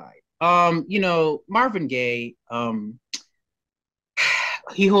Satisfied. Marvin Gaye,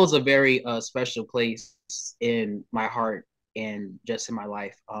 he holds a very special place in my heart and just in my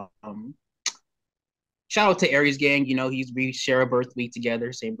life. Shout out to Aries Gang. We share a birth week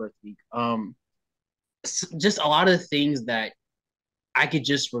together, same birth week. Just a lot of things that I could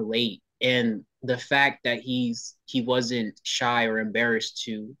just relate, and the fact that he wasn't shy or embarrassed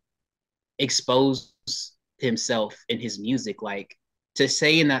to expose himself in his music, like to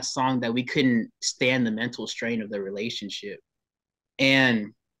say in that song that we couldn't stand the mental strain of the relationship.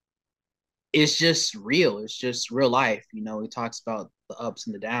 And it's just real. It's just real life. He talks about the ups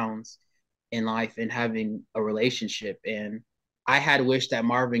and the downs in life and having a relationship. And I had wished that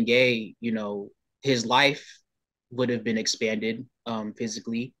Marvin Gaye, his life would have been expanded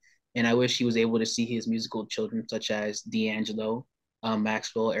physically. And I wish he was able to see his musical children, such as D'Angelo,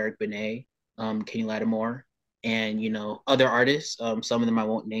 Maxwell, Eric Benet, Kenny Lattimore, and, other artists. Some of them I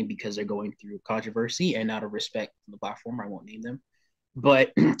won't name because they're going through controversy, and out of respect for the platform, I won't name them.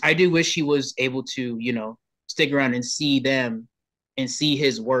 But I do wish he was able to, stick around and see them and see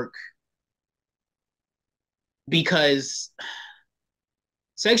his work, because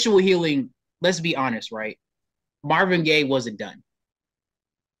sexual healing, let's be honest, right? Marvin Gaye wasn't done,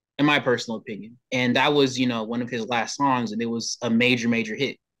 in my personal opinion. And that was, one of his last songs, and it was a major, major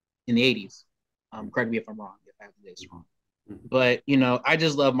hit in the 80s. Correct me if I'm wrong, if I have this wrong. But, I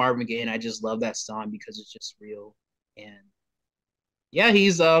just love Marvin Gaye, and I just love that song because it's just real. And yeah,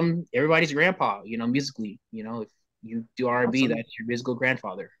 he's everybody's grandpa, musically. If you do R&B, that's your musical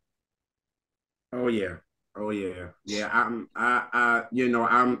grandfather. Oh yeah. Yeah.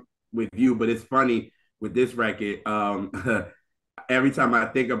 I'm with you, but it's funny with this record. Every time I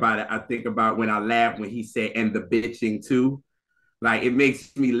think about it, I think about when I laughed when he said "and the bitching too." Like, it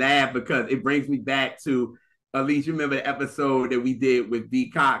makes me laugh because it brings me back to, at least you remember the episode that we did with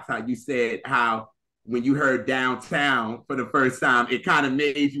Ctalks, how you said how when you heard Downtown for the first time, it kind of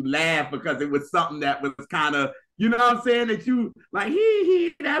made you laugh because it was something that was kind of, you know what I'm saying, that you like,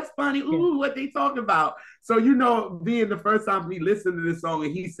 he, that's funny. Ooh, what they talking about? So, being the first time me listening to this song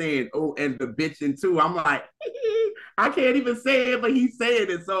and he's saying, oh, and the bitching too, I'm like, I can't even say it, but he's saying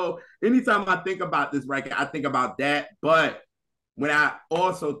it. So anytime I think about this record, I think about that. But when I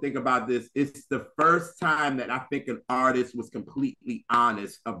also think about this, it's the first time that I think an artist was completely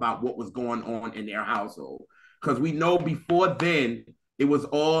honest about what was going on in their household. Because we know before then, it was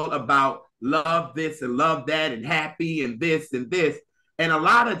all about love this and love that and happy and this and this. And a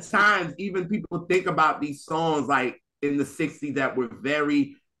lot of times, even people think about these songs like in the 60s that were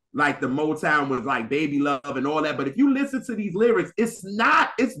very, like the Motown was like baby love and all that. But if you listen to these lyrics, it's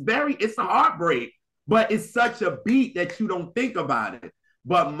a heartbreak. But it's such a beat that you don't think about it.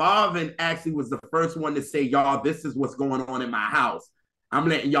 But Marvin actually was the first one to say, y'all, this is what's going on in my house. I'm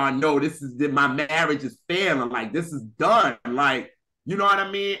letting y'all know my marriage is failing. Like, this is done. Like, you know what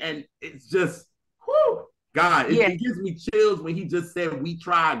I mean? And it's just, whew, God, it gives me chills when he just said, we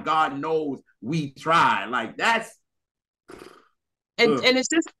tried. God knows we tried. Like, that's. And it's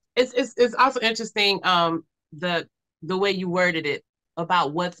just, it's also interesting, the way you worded it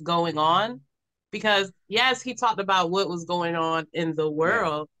about what's going on. Because yes, he talked about what was going on in the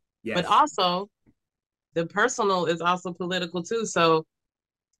world, but also the personal is also political too. So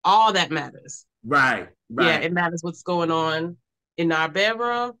all that matters. Right. Yeah, it matters what's going on in our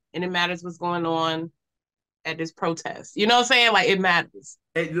bedroom, and it matters what's going on at this protest. You know what I'm saying? Like, it matters.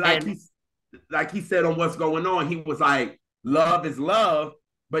 And like he said on What's Going On, he was like, love is love,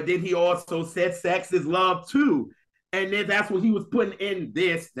 but then he also said sex is love too. And then that's what he was putting in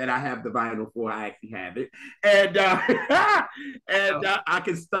this that I have the vinyl for. I actually have it. And I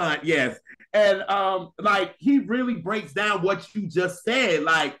can stunt, yes. And like he really breaks down what you just said.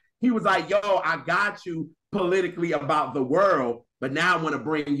 Like he was like, yo, I got you politically about the world, but now I want to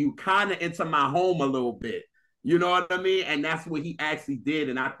bring you kind of into my home a little bit. You know what I mean? And that's what he actually did.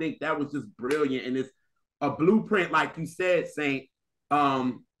 And I think that was just brilliant. And it's a blueprint, like you said, Saint,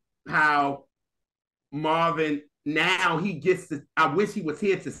 how Marvin now he gets to, I wish he was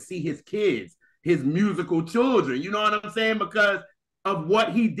here to see his kids, his musical children. You know what I'm saying? Because of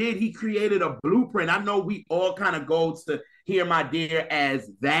what he did, he created a blueprint. I know we all kind of go to Hear My Dear as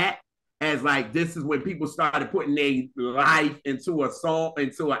that, as like this is when people started putting their life into a song,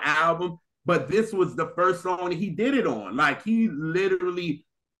 into an album. But this was the first song he did it on. Like he literally,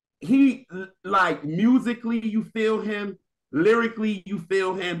 he like musically you feel him, lyrically you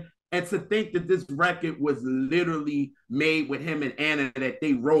feel him. And to think that this record was literally made with him and Anna that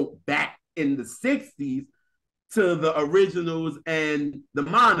they wrote back in the 60s to the originals and the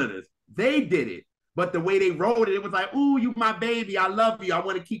monitors. They did it. But the way they wrote it, it was like, ooh, you my baby. I love you. I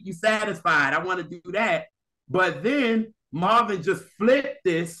want to keep you satisfied. I want to do that. But then Marvin just flipped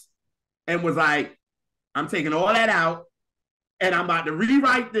this and was like, I'm taking all that out and I'm about to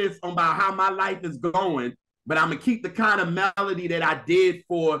rewrite this about how my life is going, but I'm going to keep the kind of melody that I did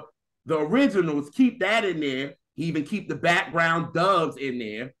for the originals, keep that in there. He even keep the background doves in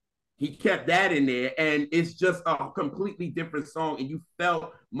there. He kept that in there, and it's just a completely different song, and you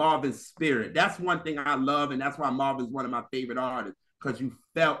felt Marvin's spirit. That's one thing I love, and that's why Marvin's one of my favorite artists, because you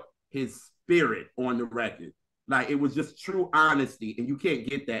felt his spirit on the record. Like, it was just true honesty, and you can't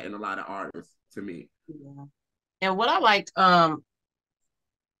get that in a lot of artists, to me. Yeah. And what I liked,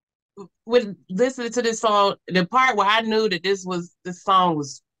 with listening to this song, the part where I knew that this song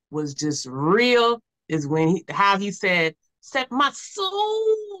was just real is when how he said, set my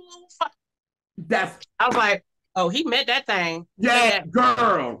soul on fire. I was like, oh, he meant that thing. Yeah,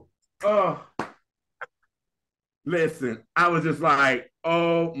 girl. Oh. Listen, I was just like,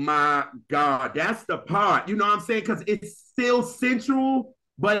 oh my God, that's the part. You know what I'm saying? Because it's still sensual,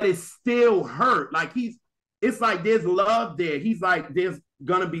 but it still hurt. Like it's like there's love there. He's like, there's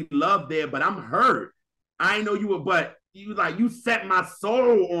gonna be love there, but I'm hurt. I know you were, but you set my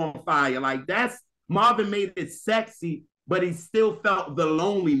soul on fire. Like that's Marvin made it sexy, but he still felt the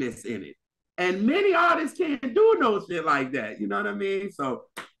loneliness in it. And many artists can't do no shit like that. You know what I mean? So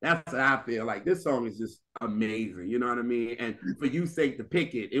that's what I feel like. This song is just amazing. You know what I mean? And for you sake to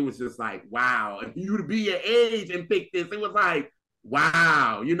pick it, it was just like, wow. And you to be your age and pick this, it was like,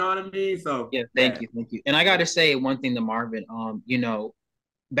 wow. You know what I mean? So yeah, thank you. And I gotta say one thing to Marvin,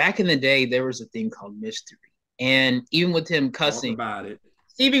 back in the day, there was a thing called mystery. And even with him cussing about it,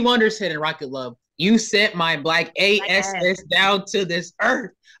 Stevie Wonder said in Rocket Love, you sent my black ASS down to this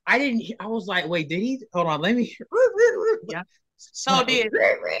earth. I was like, wait, did he? Hold on, let me. Yeah. So did.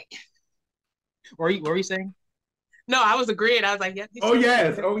 What were you saying? No, I was agreeing. I was like, yeah. Oh,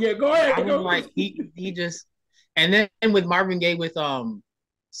 yes. Oh, yeah. Go ahead. I was like, he just, and then with Marvin Gaye with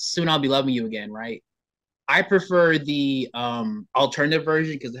Soon I'll Be Loving You Again, right? I prefer the alternative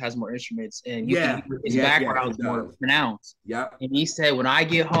version because it has more instruments and his background is more pronounced. Yeah. And he said, when I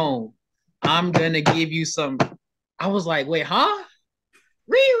get home, I'm gonna give you some. I was like, wait, huh?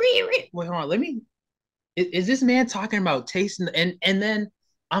 Wait, hold on. Let me. Is this man talking about tasting? And then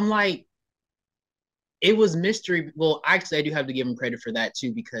I'm like, it was mystery. Well, actually, I do have to give him credit for that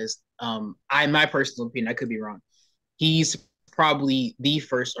too because my personal opinion, I could be wrong. He's probably the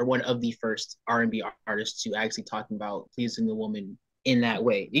first or one of the first R&B artists to actually talking about pleasing a woman in that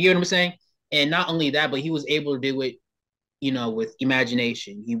way. You get what I'm saying? And not only that, but he was able to do it, with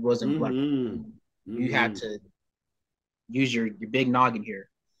imagination. He wasn't blunt. You had to use your big noggin here.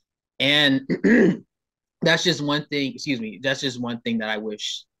 And that's just one thing, that's just one thing that I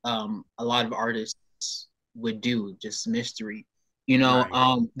wish a lot of artists would do, just mystery.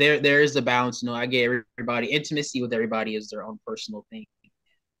 Right. There is a balance. I get everybody. Intimacy with everybody is their own personal thing.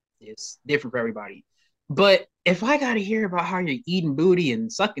 It's different for everybody. But if I got to hear about how you're eating booty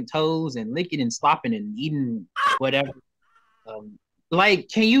and sucking toes and licking and slopping and eating whatever,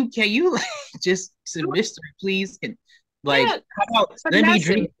 can you just some mystery, please? How about let me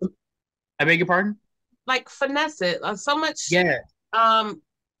drink? I beg your pardon? Like finesse it. So much. Yeah. I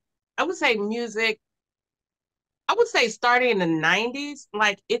would say music. I would say starting in the 90s,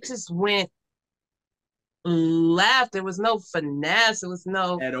 like it just went left. There was no finesse. It was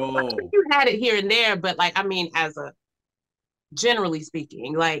no, at like, all. you had it here and there, but like, I mean, as a generally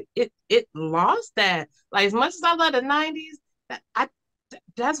speaking, like it lost that. Like as much as I love the 90s,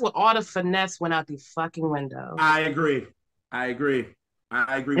 that's what all the finesse went out the fucking window. I agree. I agree.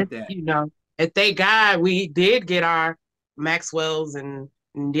 I agree with that. You know, and thank God we did get our Maxwell's and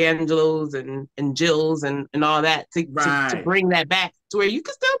D'Angelo's and Jill's and all that to bring that back to where you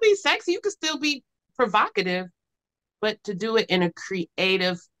can still be sexy, you can still be provocative, but to do it in a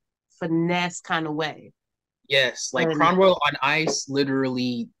creative finesse kind of way. Yes, like Cromwell on Ice,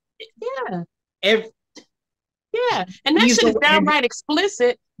 literally. Yeah. And that shit is downright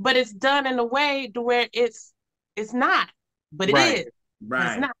explicit, but it's done in a way to where it's not, but it is.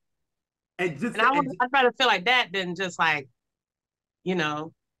 Right. It's not. And I'd rather feel like that than just like, you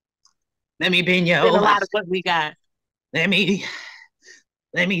know, let me bend you over. A lot of what we got. Let me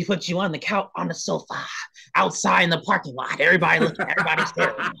put you on the couch on the sofa outside in the parking lot. Everybody's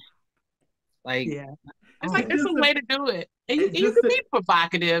staring. Like, yeah. It's like there's a way to do it. And you can be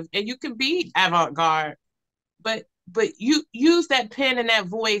provocative and you can be avant-garde, but you use that pen and that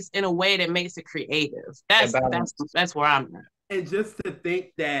voice in a way that makes it creative. That's where I'm at. And just to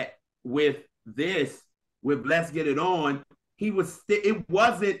think that with Let's Get It On, it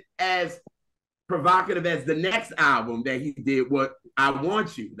wasn't as provocative as the next album that he did. What I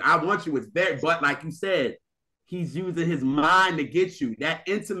Want You is very, but like you said, he's using his mind to get you that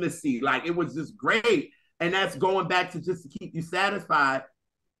intimacy. Like it was just great. And that's going back to just to keep you satisfied.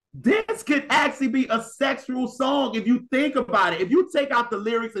 This could actually be a sexual song if you think about it. If you take out the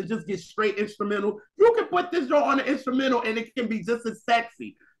lyrics and just get straight instrumental, you can put this joint on an instrumental and it can be just as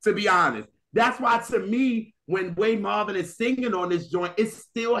sexy, to be honest. That's why, to me, when Wade Marvin is singing on this joint, it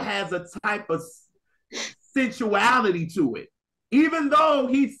still has a type of sensuality to it. Even though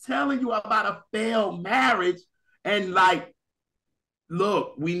he's telling you about a failed marriage and like,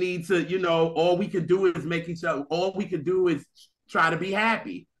 look, we need to, all we can do is make each other, all we can do is try to be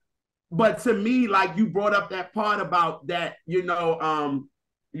happy. But to me, like you brought up that part about that, how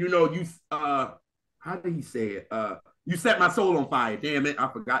did he say it? You set my soul on fire. Damn it,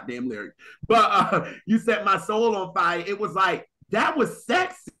 I forgot damn lyric. But you set my soul on fire. It was like, that was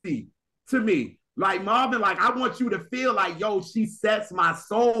sexy to me. Like Marvin, like I want you to feel like, yo, she sets my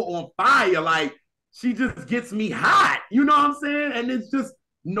soul on fire. Like she just gets me hot. You know what I'm saying? And it's just,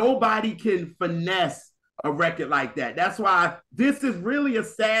 nobody can finesse a record like that. That's why this is really a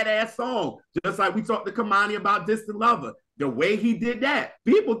sad ass song. Just like we talked to Kamani about Distant Lover. The way he did that,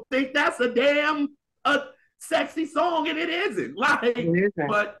 people think that's a damn sexy song, and it isn't.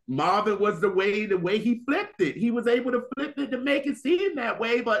 But Marvin was the way he flipped it. He was able to flip it to make it seem that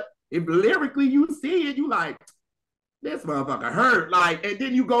way. But if lyrically you see it, you like, this motherfucker hurt. Like, and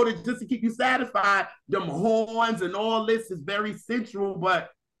then you go to Just to Keep You Satisfied, them horns and all this is very sensual, but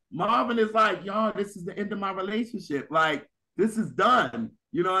Marvin is like, y'all, this is the end of my relationship. Like, this is done.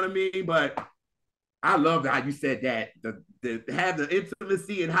 You know what I mean? But I love how you said that. The have the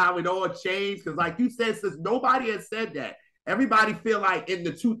intimacy and how it all changed. Because like you said, since nobody has said that, everybody feel like in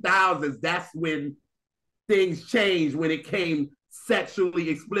the 2000s, that's when things changed, when it came sexually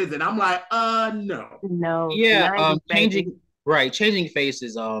explicit. I'm like, no. Yeah, changing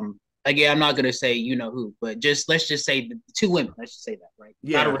faces. Again, I'm not gonna say you know who, but let's just say the two women. Let's just say that, right?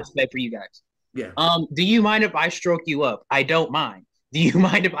 Yeah. Out of respect for you guys. Yeah. Do you mind if I stroke you up? I don't mind. Do you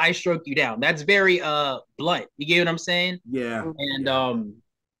mind if I stroke you down? That's very blunt. You get what I'm saying? Yeah. And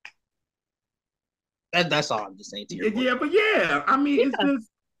that's all I'm just saying to you. Yeah, but yeah, I mean, it's just.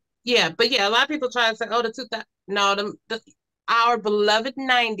 Yeah, but yeah, a lot of people try to say, oh, the 2000. No, our beloved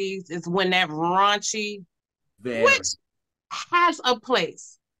 90s is when that raunchy, which has a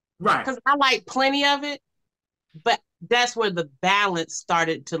place. Right. Because I like plenty of it, but that's where the balance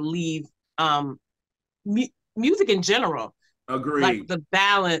started to leave music in general. Agreed. Like the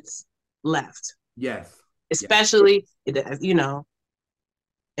balance left. Yes. Especially, and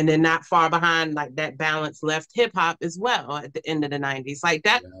then not far behind, like that balance left hip hop as well at the end of the 90s. Like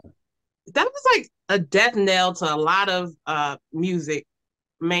that, that was like a death knell to a lot of music,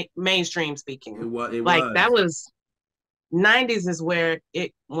 mainstream speaking. It was. That was 90s is where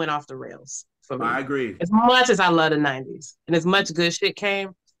it went off the rails for me. I agree. As much as I love the 90s and as much good shit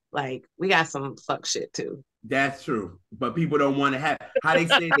came, like we got some fuck shit too. That's true. But people don't want to have, how they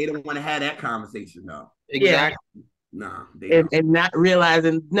say they don't want to have that conversation though. Exactly. Yeah. No. And not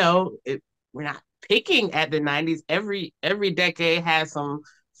realizing, we're not picking at the 90s. Every decade has some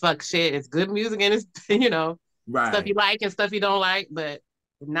fuck shit. It's good music and it's, right. stuff you like and stuff you don't like, but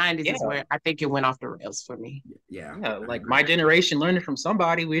The 90s Yeah. is where I think it went off the rails for me. Yeah. Yeah, like my generation learned it from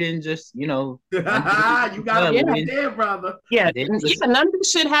somebody. We didn't just, you got it right there, brother. Yeah, just, none of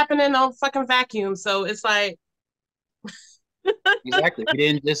this shit happening on fucking vacuum. So it's like exactly. We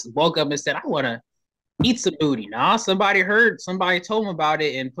didn't just woke up and said, I want to eat some booty. Nah, somebody told them about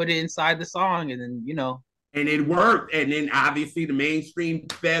it and put it inside the song, and then and it worked. And then obviously the mainstream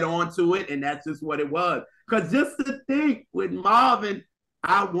fed onto it, and that's just what it was. Because just to think with Marvin,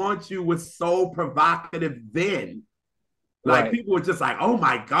 I Want You was so provocative then. Like people were just like, oh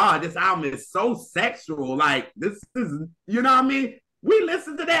my God, this album is so sexual. Like this is, you know what I mean? We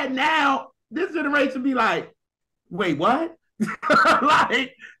listen to that now. This generation be like, wait, what?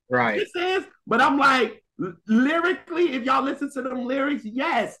 Like, right. This is, but I'm like, lyrically, if y'all listen to them lyrics,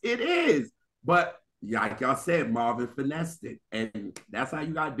 yes, it is. But like y'all said, Marvin finessed it. And that's how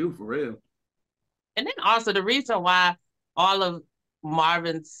you gotta do for real. And then also the reason why all of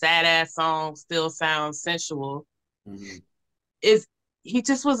Marvin's sad ass songs still sound sensual is he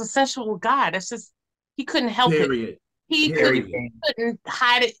just was a sensual guy. That's just, he couldn't help it. He couldn't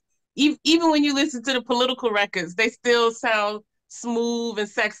hide it. Even when you listen to the political records, they still sound smooth and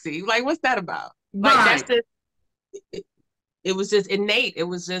sexy. Like, what's that about? Like, that's just, it was just innate.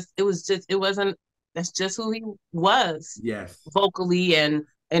 That's just who he was. Yes. Vocally and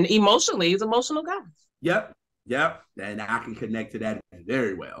emotionally. He's an emotional guy. Yep. And I can connect to that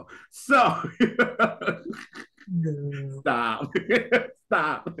very well. So stop.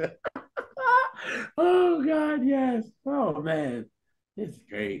 Oh God, yes. Oh man. It's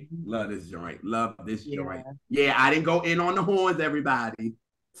great. Love this joint. Yeah, I didn't go in on the horns, everybody.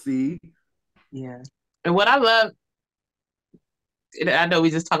 See? Yeah. And what I love, I know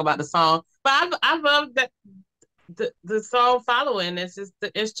we just talk about the song, but I love that the song following. It's just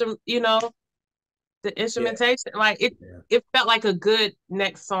the instrument, the instrumentation. Like it felt like a good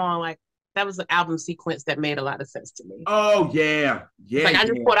next song. Like that was an album sequence that made a lot of sense to me. Oh yeah. It's like I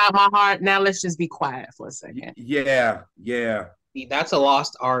just poured out my heart. Now let's just be quiet for a second. Yeah. That's a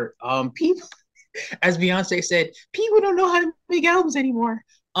lost art. People, as Beyonce said, people don't know how to make albums anymore.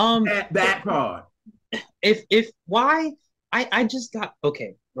 That part. If why I just got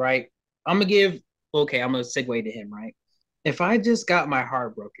right. I'm gonna segue to him, right? If I just got my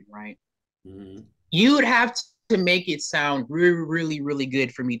heart broken, right? You would have to make it sound really, really, really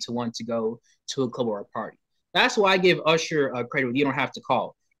good for me to want to go to a club or a party. That's why I give Usher credit. You don't have to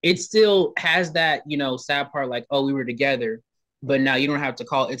call. It still has that, sad part, like, oh, we were together. But now you don't have to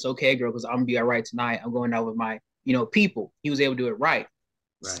call. It's okay, girl, because I'm gonna be all right tonight. I'm going out with my, people. He was able to do it right.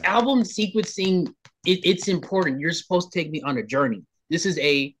 Album sequencing, it's important. You're supposed to take me on a journey. This is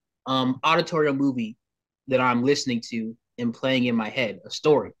a auditorial movie that I'm listening to and playing in my head, a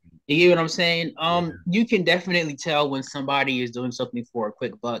story. You get what I'm saying? You can definitely tell when somebody is doing something for a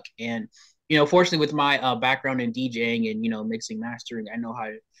quick buck. And fortunately, with my background in DJing and mixing, mastering, I know how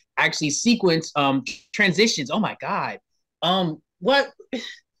to actually sequence transitions. Oh my God.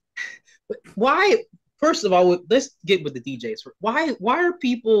 Why, first of all, let's get with the DJs. Why are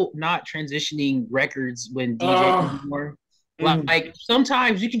people not transitioning records when DJing anymore? Like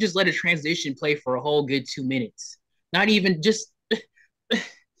sometimes you can just let a transition play for a whole good 2 minutes. Not even just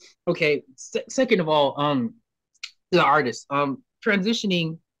okay. Second of all, the artist,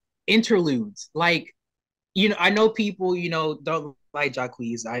 transitioning interludes. Like, I know people, don't like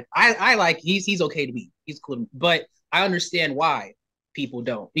Jacquees. I like he's okay to me. He's cool, but I understand why people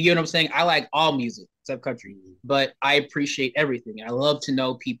don't. You get what I'm saying? I like all music except country, but I appreciate everything. I love to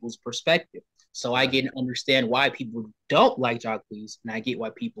know people's perspective. So I get to understand why people don't like Jacquees, and I get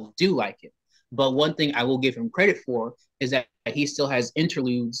why people do like him. But one thing I will give him credit for is that he still has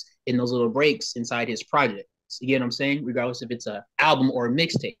interludes in those little breaks inside his projects. You get what I'm saying? Regardless if it's an album or a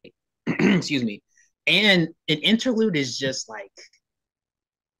mixtape. Excuse me. And an interlude is just like,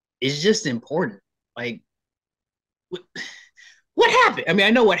 it's just important. Like, what happened? I mean, I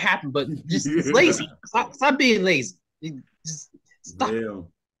know what happened, but just it's lazy. Stop being lazy. Just stop.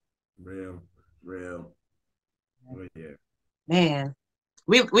 Real. Oh, yeah. Man,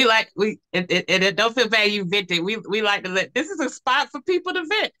 we it don't feel bad you vented. We like to let, this is a spot for people to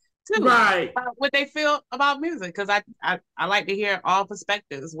vent too, right? What they feel about music, because I like to hear all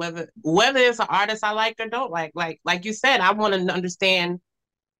perspectives, whether it's an artist I like or don't like. Like you said, I want to understand,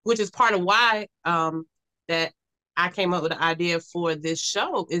 which is part of why that I came up with the idea for this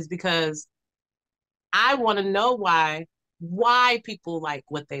show, is because I want to know why people like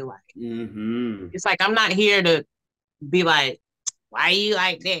what they like. It's like, I'm not here to be like, why you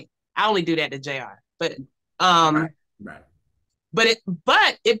like that? I only do that to JR. But right.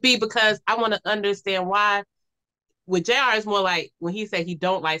 But it be because I want to understand why with JR, it's more like when he said he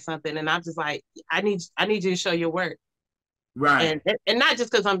don't like something, and I'm just like, I need you to show your work. Right. And not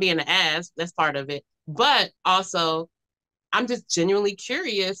just because I'm being an ass, that's part of it, but also I'm just genuinely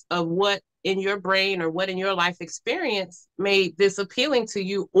curious of what in your brain or what in your life experience made this appealing to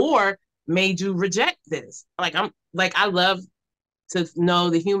you or made you reject this. I love to know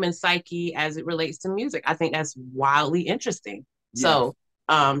the human psyche as it relates to music. I think that's wildly interesting. Yes.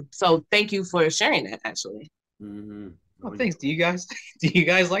 So thank you for sharing that actually. Mm-hmm. Oh, thanks. Do you guys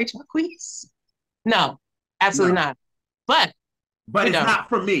like Ctalks? No, absolutely not. But it's not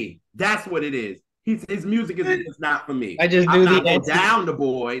for me. That's what it is. His music is not for me. I just I'm not go down the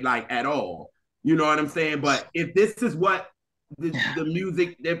boy like at all. You know what I'm saying? But if this is what the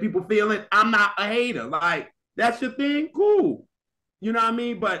music that people feeling, I'm not a hater. Like, that's your thing, cool. You know what I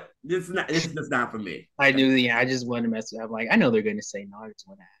mean? But it's just not for me. I knew. Yeah, I just wanted to mess with. I'm like, I know they're gonna say no. I just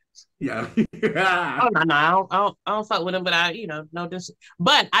want to ask. Yeah. Oh no, I don't fuck with them. But no this.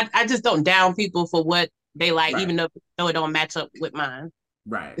 But I just don't down people for what they like, right. Even though it don't match up with mine.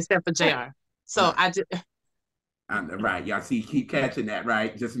 Right. Except for JR. So right. I just. Right, y'all see, keep catching that,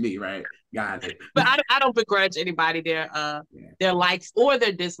 right? Just me, right? Got it. But I don't begrudge anybody their likes or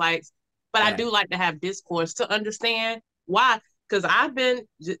their dislikes. But I do like to have discourse to understand why. Because I've been,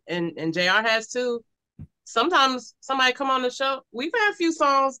 and JR has too, sometimes somebody come on the show, we've had a few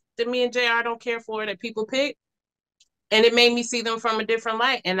songs that me and JR don't care for that people pick, and it made me see them from a different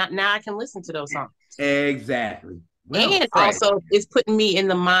light, and now I can listen to those songs. Exactly. Well, and also, it's putting me in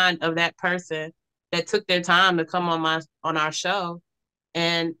the mind of that person that took their time to come on our show,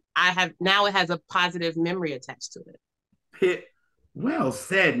 and it has a positive memory attached to it. Well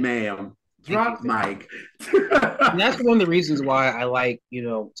said, ma'am. Drop mic. And that's one of the reasons why I like,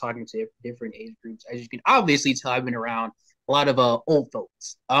 talking to different age groups. As you can obviously tell, I've been around a lot of old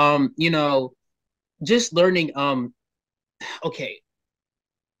folks. Just learning. Okay,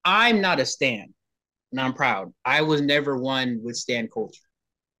 I'm not a stan, and I'm proud. I was never one with stan culture.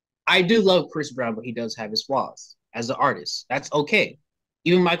 I do love Chris Brown, but he does have his flaws as an artist. That's okay.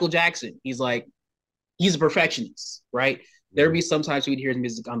 Even Michael Jackson, he's a perfectionist, right? There'd be sometimes we'd hear his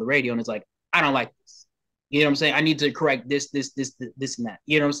music on the radio, and it's like, I don't like this. You know what I'm saying? I need to correct this, and that.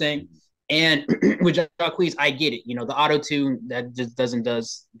 You know what I'm saying? And with Jacquees, I get it. The auto-tune, that just doesn't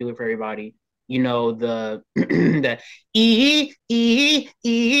do it for everybody. The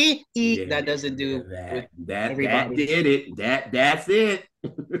that doesn't do with everybody. That did it. That's it.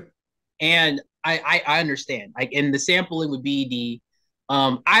 And I understand. Like, and the sampling would be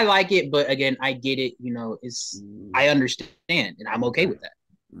I like it, but again, I get it. I understand, and I'm okay with that.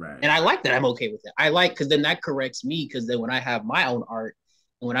 Right. And I like that I'm okay with it. I like, because then that corrects me, because then when I have my own art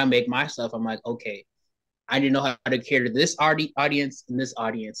and when I make my stuff, I'm like, okay, I didn't know how to cater to this audience and this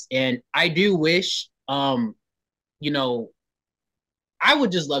audience. And I do wish, I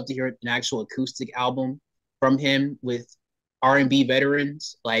would just love to hear an actual acoustic album from him with R&B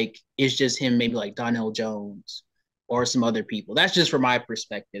veterans. Like, it's just him, maybe like Donnell Jones or some other people. That's just from my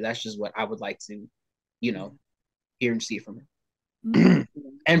perspective. That's just what I would like to, hear and see from him.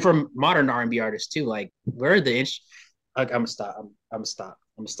 And from modern R&B artists too. Like, where are the I'm gonna stop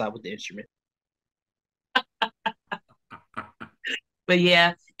with the instrument. But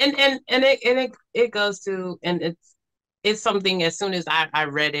yeah, and it goes to, and it's something, as soon as I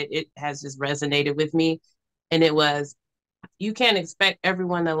read it, it has just resonated with me. And it was, you can't expect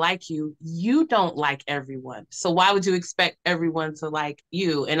everyone to like you. You don't like everyone. So why would you expect everyone to like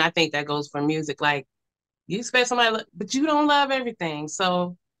you? And I think that goes for music. Like, you expect somebody, but you don't love everything.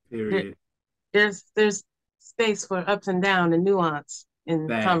 So there's space for ups and downs and nuance in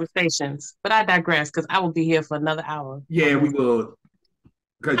conversations. But I digress, because I will be here for another hour. Yeah, we will.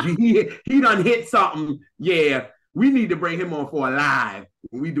 Because he done hit something. Yeah, we need to bring him on for a live.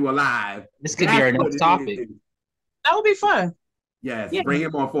 When we do a live. This could be our next topic. That would be fun. Yes, yeah. Bring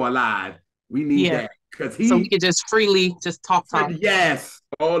him on for a live. We need that. So we could just freely just talk. Yes.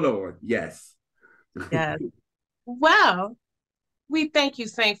 Oh, Lord. Yes. Yes. Well, we thank you,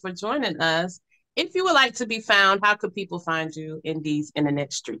 Saint, for joining us. If you would like to be found, how could people find you in these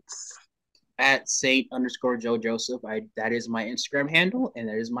internet streets? At Saint_Joe Joseph. That is my Instagram handle, and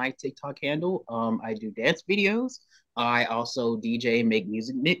that is my TikTok handle. I do dance videos. I also DJ, make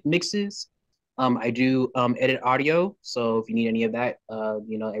music mixes. I do edit audio. So if you need any of that,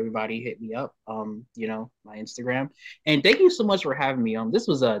 everybody hit me up. My Instagram. And thank you so much for having me.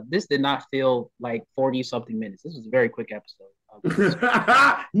 This did not feel like 40 something minutes. This was a very quick episode.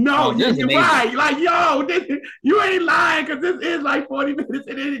 No, you're right. Like, you ain't lying, because this is like 40 minutes,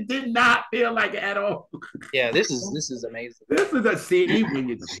 and it did not feel like it at all. Yeah, this is amazing. This is a CD.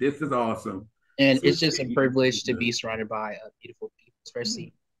 This is awesome. And it's just a privilege to be surrounded by beautiful people,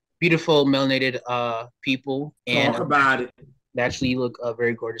 especially beautiful melanated people. And talk about it. Actually, you look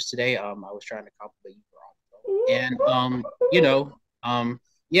very gorgeous today. I was trying to compliment you for all. And you know,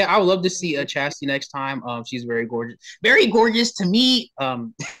 yeah, I would love to see Chastity next time. She's very gorgeous to me.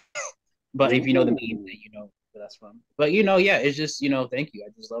 But if you know the meme, then you know where that's from. But yeah, it's just thank you. I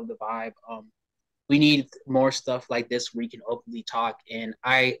just love the vibe. We need more stuff like this where we can openly talk, and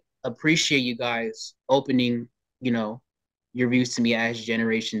I appreciate you guys opening, your views to me as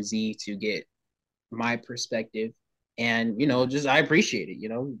Generation Z to get my perspective, and just I appreciate it.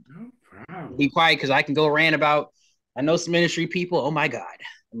 No problem. Be quiet because I can go rant about. I know some industry people. Oh my god.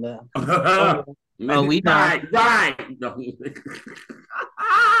 Oh, we know. Right. No.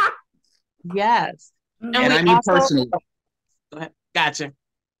 Yes. And I mean personally. Go ahead. Gotcha.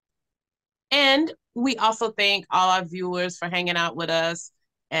 And we also thank all our viewers for hanging out with us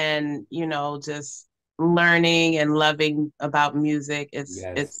and, just learning and loving about music.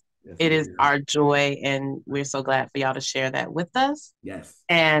 It is our joy, and we're so glad for y'all to share that with us. Yes.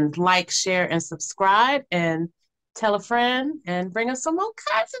 And like, share, and subscribe, and tell a friend, and bring us some more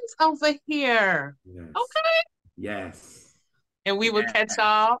cousins over here. Yes. Okay? Yes. And we will catch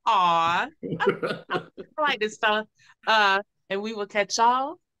y'all on. I like this stuff. And we will catch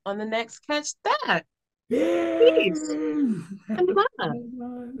y'all on the next Catch That. Peace. And love.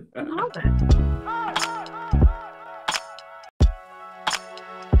 And love it.